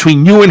coming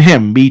between you and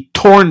him be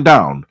torn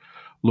down,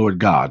 Lord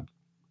God.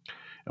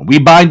 And we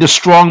bind the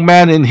strong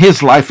man in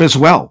his life as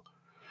well.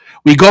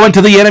 We go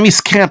into the enemy's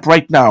camp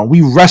right now.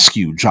 We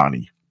rescue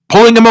Johnny,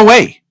 pulling him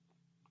away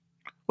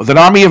with an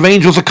army of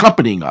angels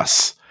accompanying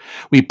us.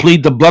 We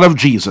plead the blood of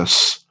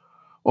Jesus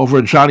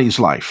over Johnny's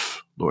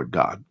life, Lord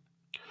God.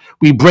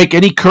 We break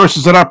any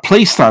curses that are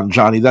placed on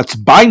Johnny that's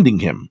binding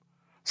him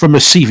from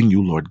receiving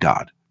you, Lord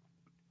God.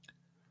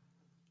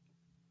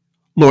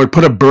 Lord,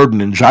 put a burden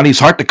in Johnny's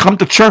heart to come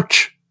to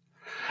church.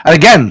 And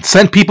again,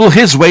 send people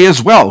his way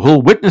as well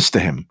who'll witness to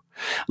him.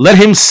 Let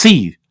him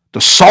see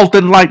the salt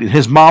and light in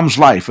his mom's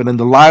life and in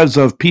the lives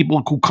of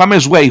people who come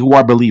his way who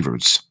are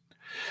believers.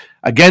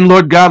 Again,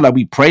 Lord God, like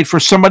we prayed for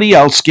somebody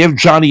else, give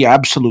Johnny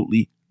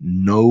absolutely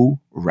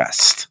no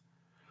rest.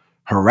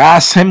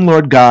 Harass him,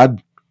 Lord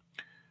God.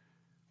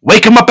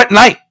 Wake him up at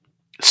night.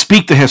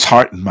 Speak to his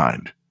heart and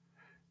mind.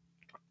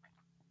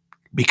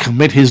 We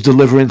commit his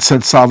deliverance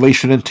and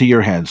salvation into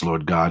your hands,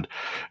 Lord God,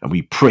 and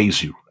we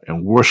praise you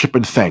and worship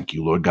and thank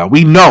you, Lord God.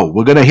 We know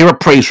we're going to hear a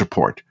praise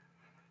report.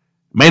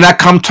 It may not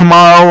come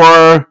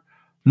tomorrow or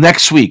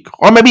next week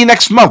or maybe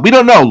next month. We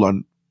don't know,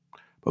 Lord,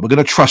 but we're going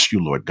to trust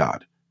you, Lord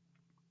God.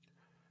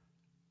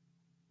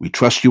 We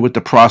trust you with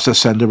the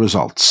process and the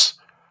results.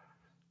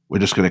 We're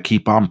just going to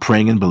keep on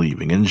praying and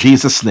believing. In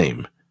Jesus'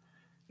 name,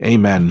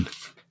 amen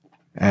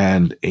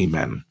and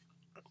amen.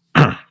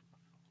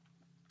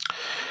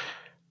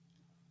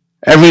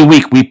 Every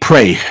week we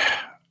pray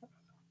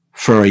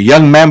for a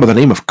young man by the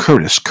name of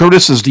Curtis.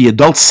 Curtis is the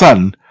adult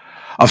son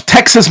of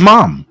Tex's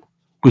mom,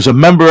 who's a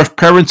member of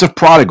Parents of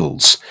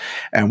Prodigals.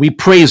 And we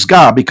praise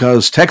God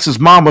because Tex's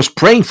mom was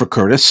praying for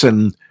Curtis,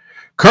 and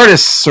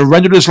Curtis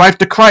surrendered his life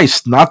to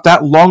Christ not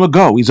that long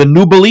ago. He's a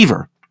new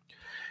believer.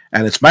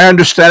 And it's my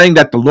understanding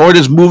that the Lord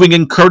is moving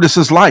in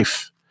Curtis's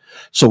life.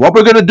 So what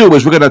we're going to do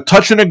is we're going to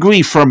touch and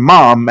agree for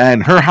Mom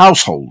and her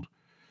household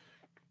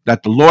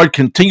that the Lord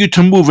continue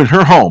to move in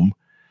her home.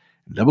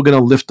 And then we're going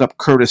to lift up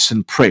Curtis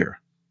in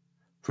prayer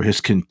for his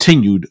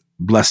continued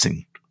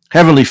blessing.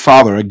 Heavenly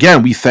Father,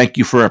 again, we thank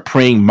you for a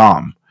praying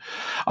mom,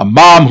 a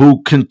mom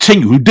who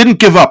didn't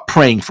give up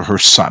praying for her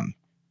son.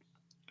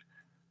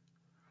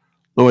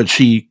 Lord,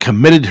 she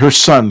committed her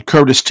son,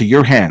 Curtis, to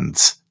your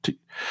hands,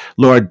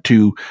 Lord,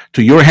 to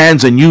your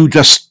hands, and you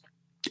just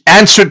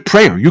answered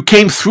prayer. You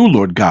came through,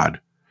 Lord God.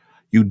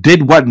 You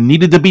did what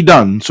needed to be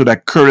done so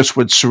that Curtis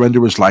would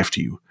surrender his life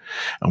to you.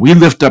 And we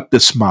lift up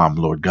this mom,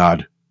 Lord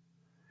God.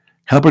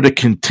 Help her to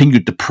continue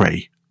to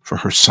pray for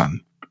her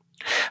son.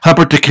 Help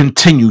her to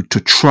continue to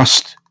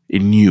trust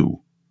in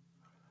you.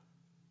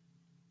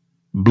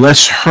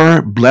 Bless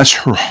her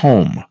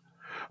home.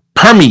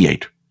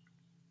 Permeate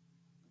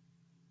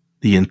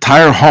the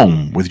entire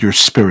home with your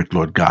spirit,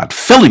 Lord God,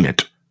 filling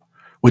it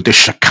with the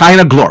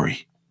Shekinah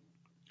glory.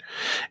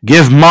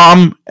 Give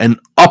Mom an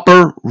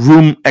upper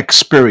room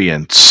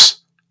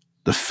experience,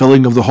 the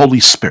filling of the Holy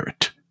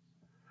Spirit.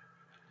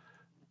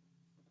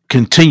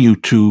 Continue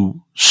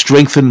to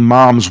strengthen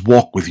Mom's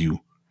walk with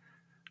you.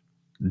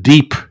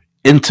 Deep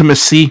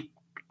intimacy,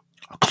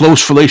 a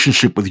close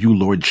relationship with you,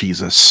 Lord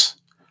Jesus,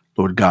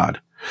 Lord God.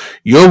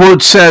 Your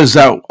word says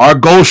that our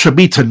goal should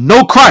be to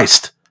know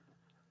Christ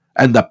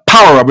and the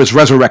power of his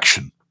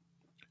resurrection.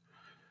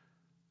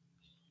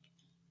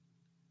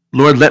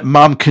 Lord, let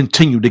Mom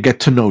continue to get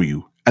to know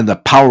you and the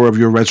power of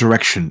your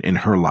resurrection in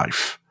her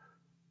life.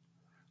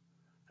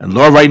 And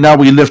Lord, right now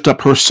we lift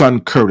up her son,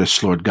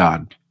 Curtis, Lord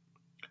God.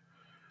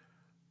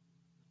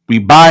 We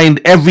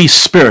bind every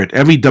spirit,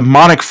 every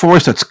demonic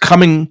force that's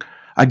coming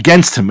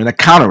against him in a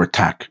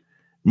counterattack,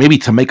 maybe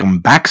to make him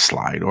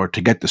backslide or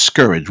to get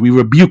discouraged. We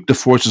rebuke the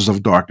forces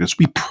of darkness.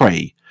 We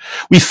pray.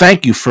 We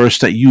thank you first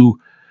that you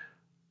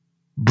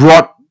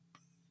brought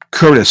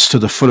Curtis to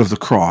the foot of the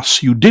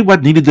cross. You did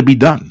what needed to be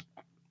done.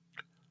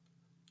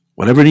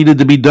 Whatever needed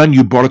to be done,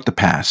 you brought it to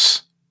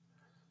pass.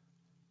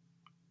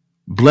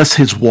 Bless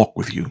his walk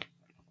with you.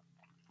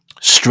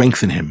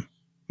 Strengthen him.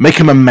 Make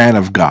him a man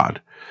of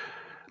God.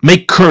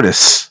 Make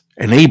Curtis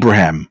an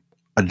Abraham,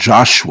 a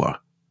Joshua,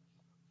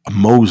 a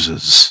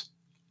Moses,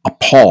 a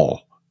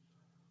Paul,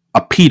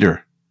 a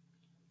Peter,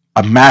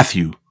 a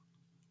Matthew,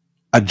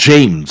 a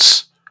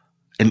James,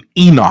 an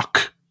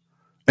Enoch,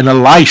 an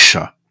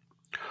Elisha,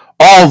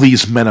 all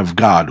these men of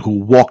God who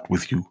walked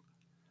with you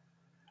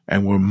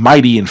and were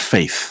mighty in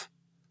faith.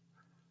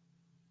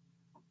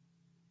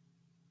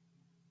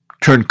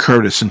 Turn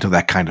Curtis into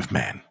that kind of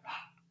man.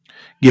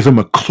 Give him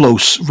a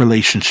close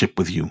relationship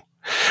with you.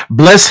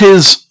 Bless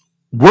his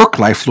work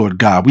life, Lord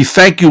God. We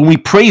thank you and we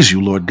praise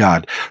you, Lord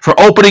God, for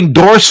opening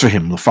doors for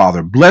him,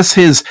 Father. Bless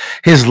his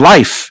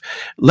life.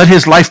 Let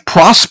his life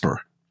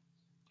prosper.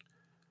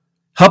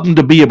 Help him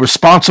to be a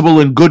responsible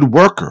and good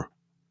worker.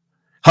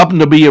 Help him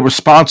to be a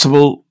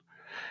responsible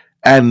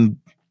and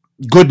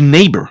good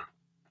neighbor.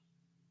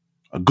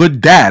 A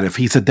good dad if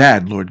he's a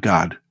dad, Lord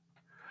God.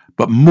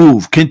 But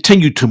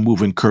continue to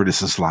move in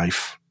Curtis's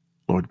life,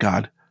 Lord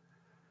God.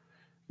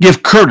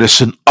 Give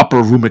Curtis an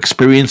upper room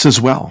experience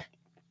as well.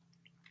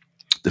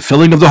 The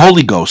filling of the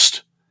Holy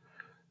Ghost.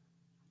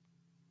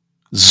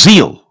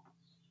 Zeal.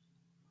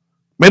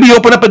 Maybe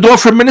open up a door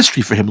for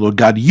ministry for him, Lord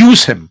God.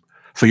 Use him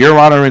for your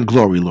honor and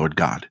glory, Lord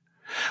God.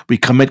 We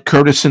commit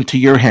Curtis into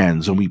your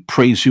hands, and we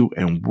praise you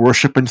and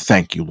worship and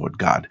thank you, Lord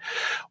God.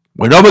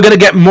 We know we're going to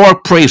get more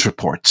praise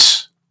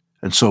reports,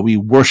 and so we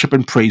worship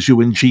and praise you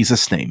in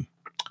Jesus' name.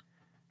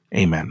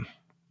 Amen.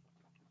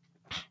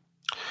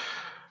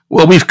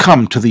 Well, we've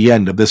come to the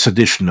end of this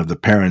edition of the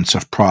Parents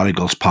of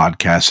Prodigals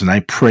podcast, and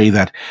I pray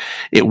that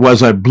it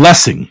was a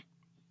blessing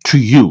to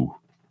you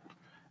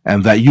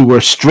and that you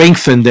were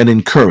strengthened and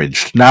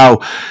encouraged. Now,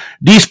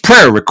 these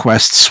prayer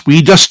requests,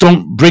 we just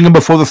don't bring them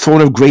before the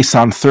throne of grace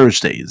on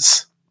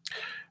Thursdays.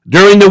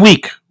 During the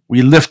week,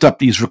 we lift up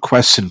these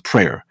requests in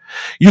prayer.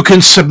 You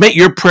can submit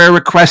your prayer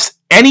requests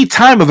any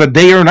time of the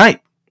day or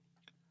night.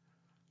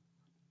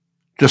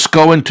 Just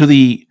go into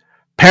the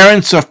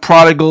Parents of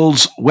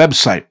Prodigals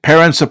website,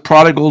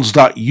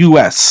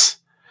 parentsofprodigals.us,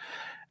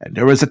 and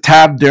there is a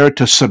tab there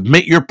to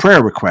submit your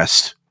prayer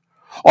request.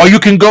 Or you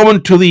can go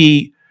into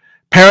the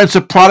Parents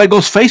of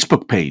Prodigals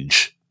Facebook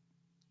page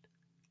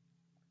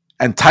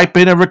and type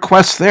in a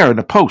request there in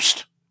a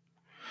post.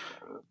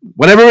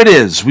 Whatever it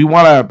is, we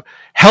want to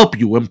help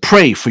you and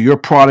pray for your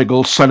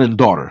prodigal son and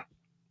daughter.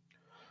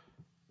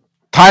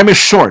 Time is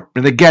short,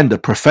 and again, the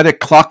prophetic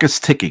clock is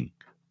ticking.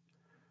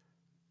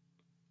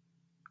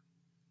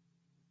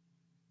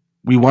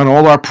 We want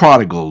all our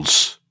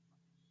prodigals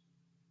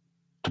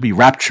to be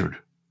raptured,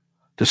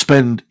 to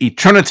spend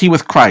eternity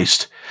with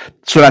Christ,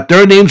 so that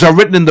their names are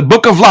written in the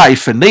book of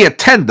life and they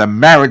attend the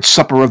marriage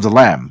supper of the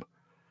Lamb.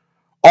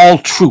 All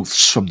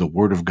truths from the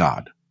Word of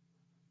God,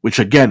 which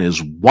again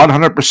is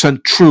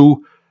 100%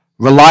 true,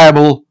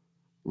 reliable,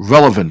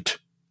 relevant,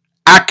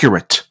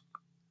 accurate,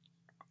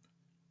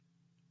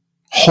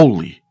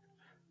 holy,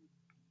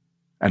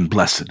 and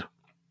blessed.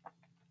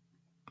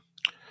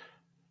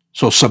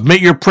 So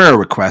submit your prayer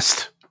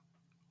request,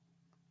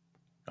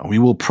 and we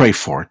will pray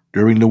for it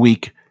during the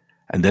week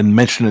and then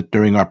mention it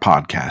during our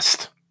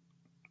podcast.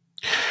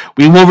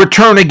 We will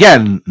return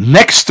again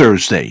next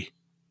Thursday,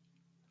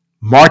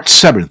 March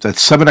 7th at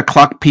 7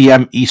 o'clock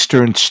p.m.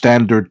 Eastern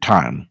Standard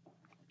Time.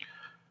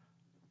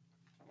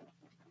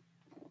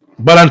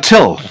 But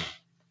until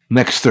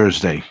next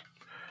Thursday,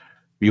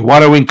 we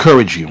want to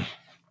encourage you.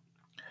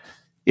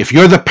 If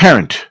you're the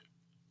parent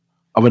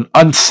of an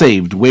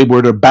unsaved,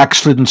 wayward, or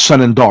backslidden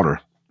son and daughter,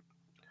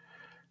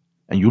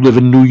 and you live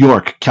in New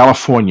York,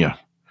 California,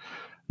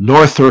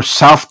 North or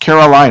South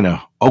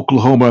Carolina,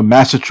 Oklahoma,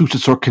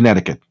 Massachusetts, or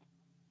Connecticut,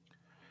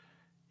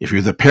 if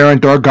you're the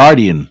parent or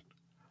guardian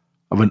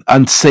of an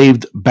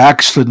unsaved,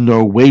 backslidden,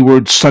 or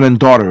wayward son and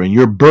daughter, and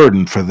you're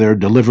burdened for their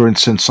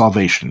deliverance and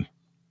salvation,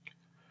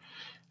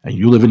 and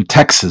you live in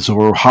Texas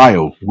or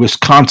Ohio,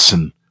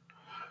 Wisconsin,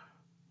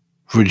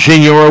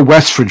 Virginia or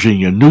West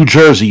Virginia, New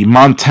Jersey,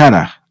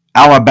 Montana,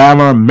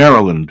 Alabama,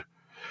 Maryland,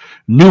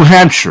 New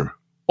Hampshire,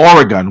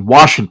 Oregon,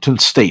 Washington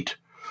State,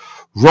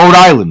 Rhode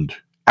Island,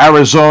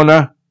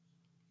 Arizona,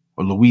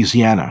 or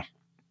Louisiana.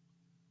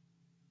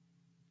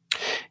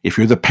 If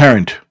you're the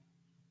parent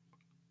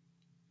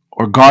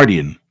or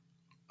guardian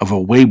of a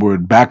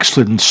wayward,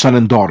 backslidden son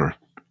and daughter,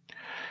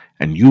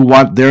 and you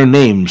want their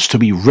names to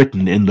be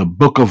written in the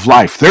book of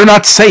life, they're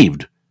not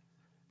saved,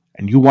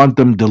 and you want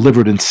them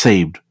delivered and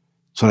saved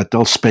so that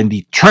they'll spend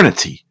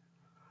eternity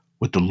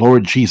with the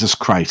Lord Jesus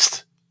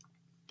Christ,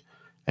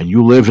 and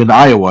you live in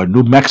Iowa,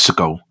 New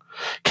Mexico,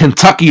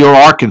 Kentucky or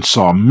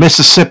Arkansas,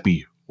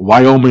 Mississippi,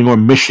 Wyoming or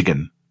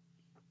Michigan,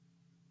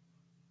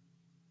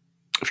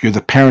 if you're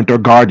the parent or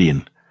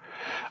guardian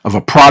of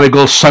a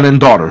prodigal son and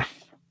daughter,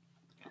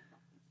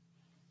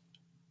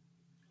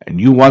 and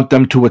you want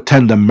them to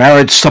attend the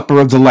marriage supper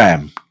of the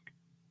Lamb,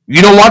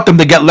 you don't want them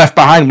to get left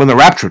behind when the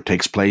rapture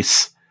takes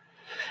place.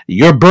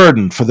 You're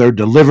burdened for their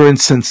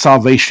deliverance and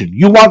salvation.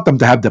 You want them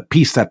to have the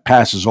peace that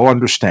passes all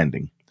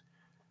understanding.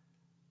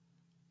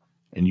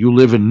 And you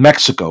live in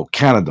Mexico,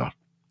 Canada,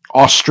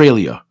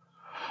 Australia,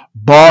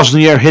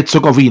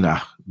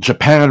 Bosnia-Herzegovina,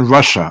 Japan,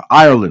 Russia,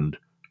 Ireland,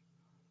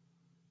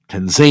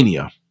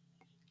 Tanzania,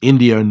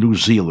 India, New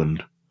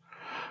Zealand,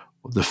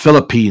 the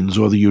Philippines,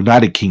 or the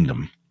United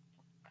Kingdom.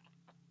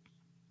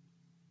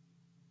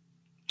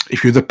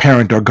 If you're the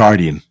parent or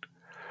guardian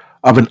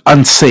of an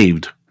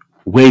unsaved,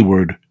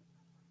 wayward,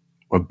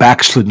 or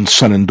backslidden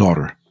son and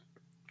daughter,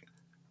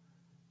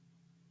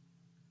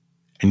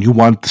 and you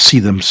want to see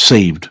them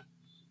saved,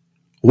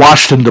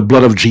 washed in the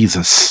blood of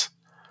Jesus,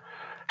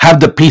 have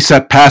the peace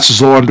that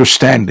passes all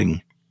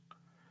understanding,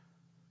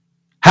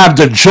 have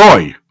the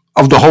joy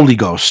of the Holy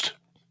Ghost,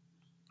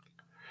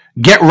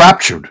 get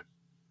raptured.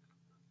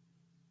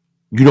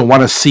 You don't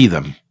want to see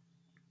them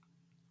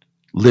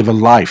live a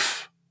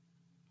life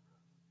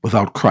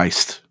without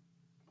Christ.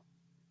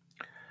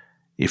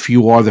 If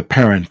you are the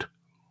parent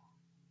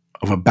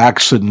of a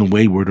backslidden,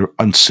 wayward, or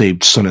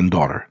unsaved son and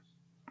daughter,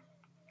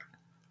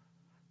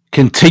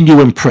 continue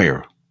in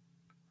prayer,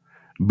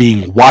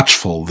 being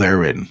watchful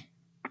therein.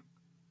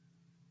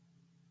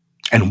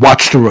 And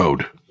watch the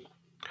road.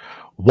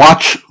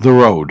 Watch the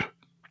road.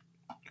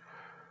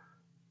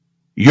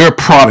 Your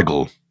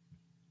prodigal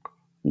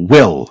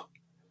will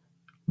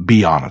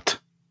be on it.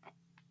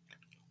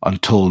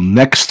 Until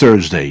next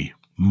Thursday,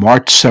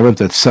 March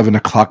 7th at 7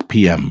 o'clock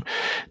p.m.,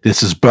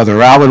 this is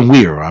Brother Alan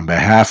Weir on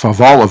behalf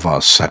of all of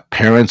us at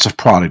Parents of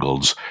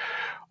Prodigals,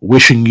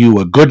 wishing you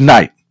a good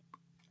night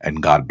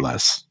and God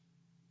bless.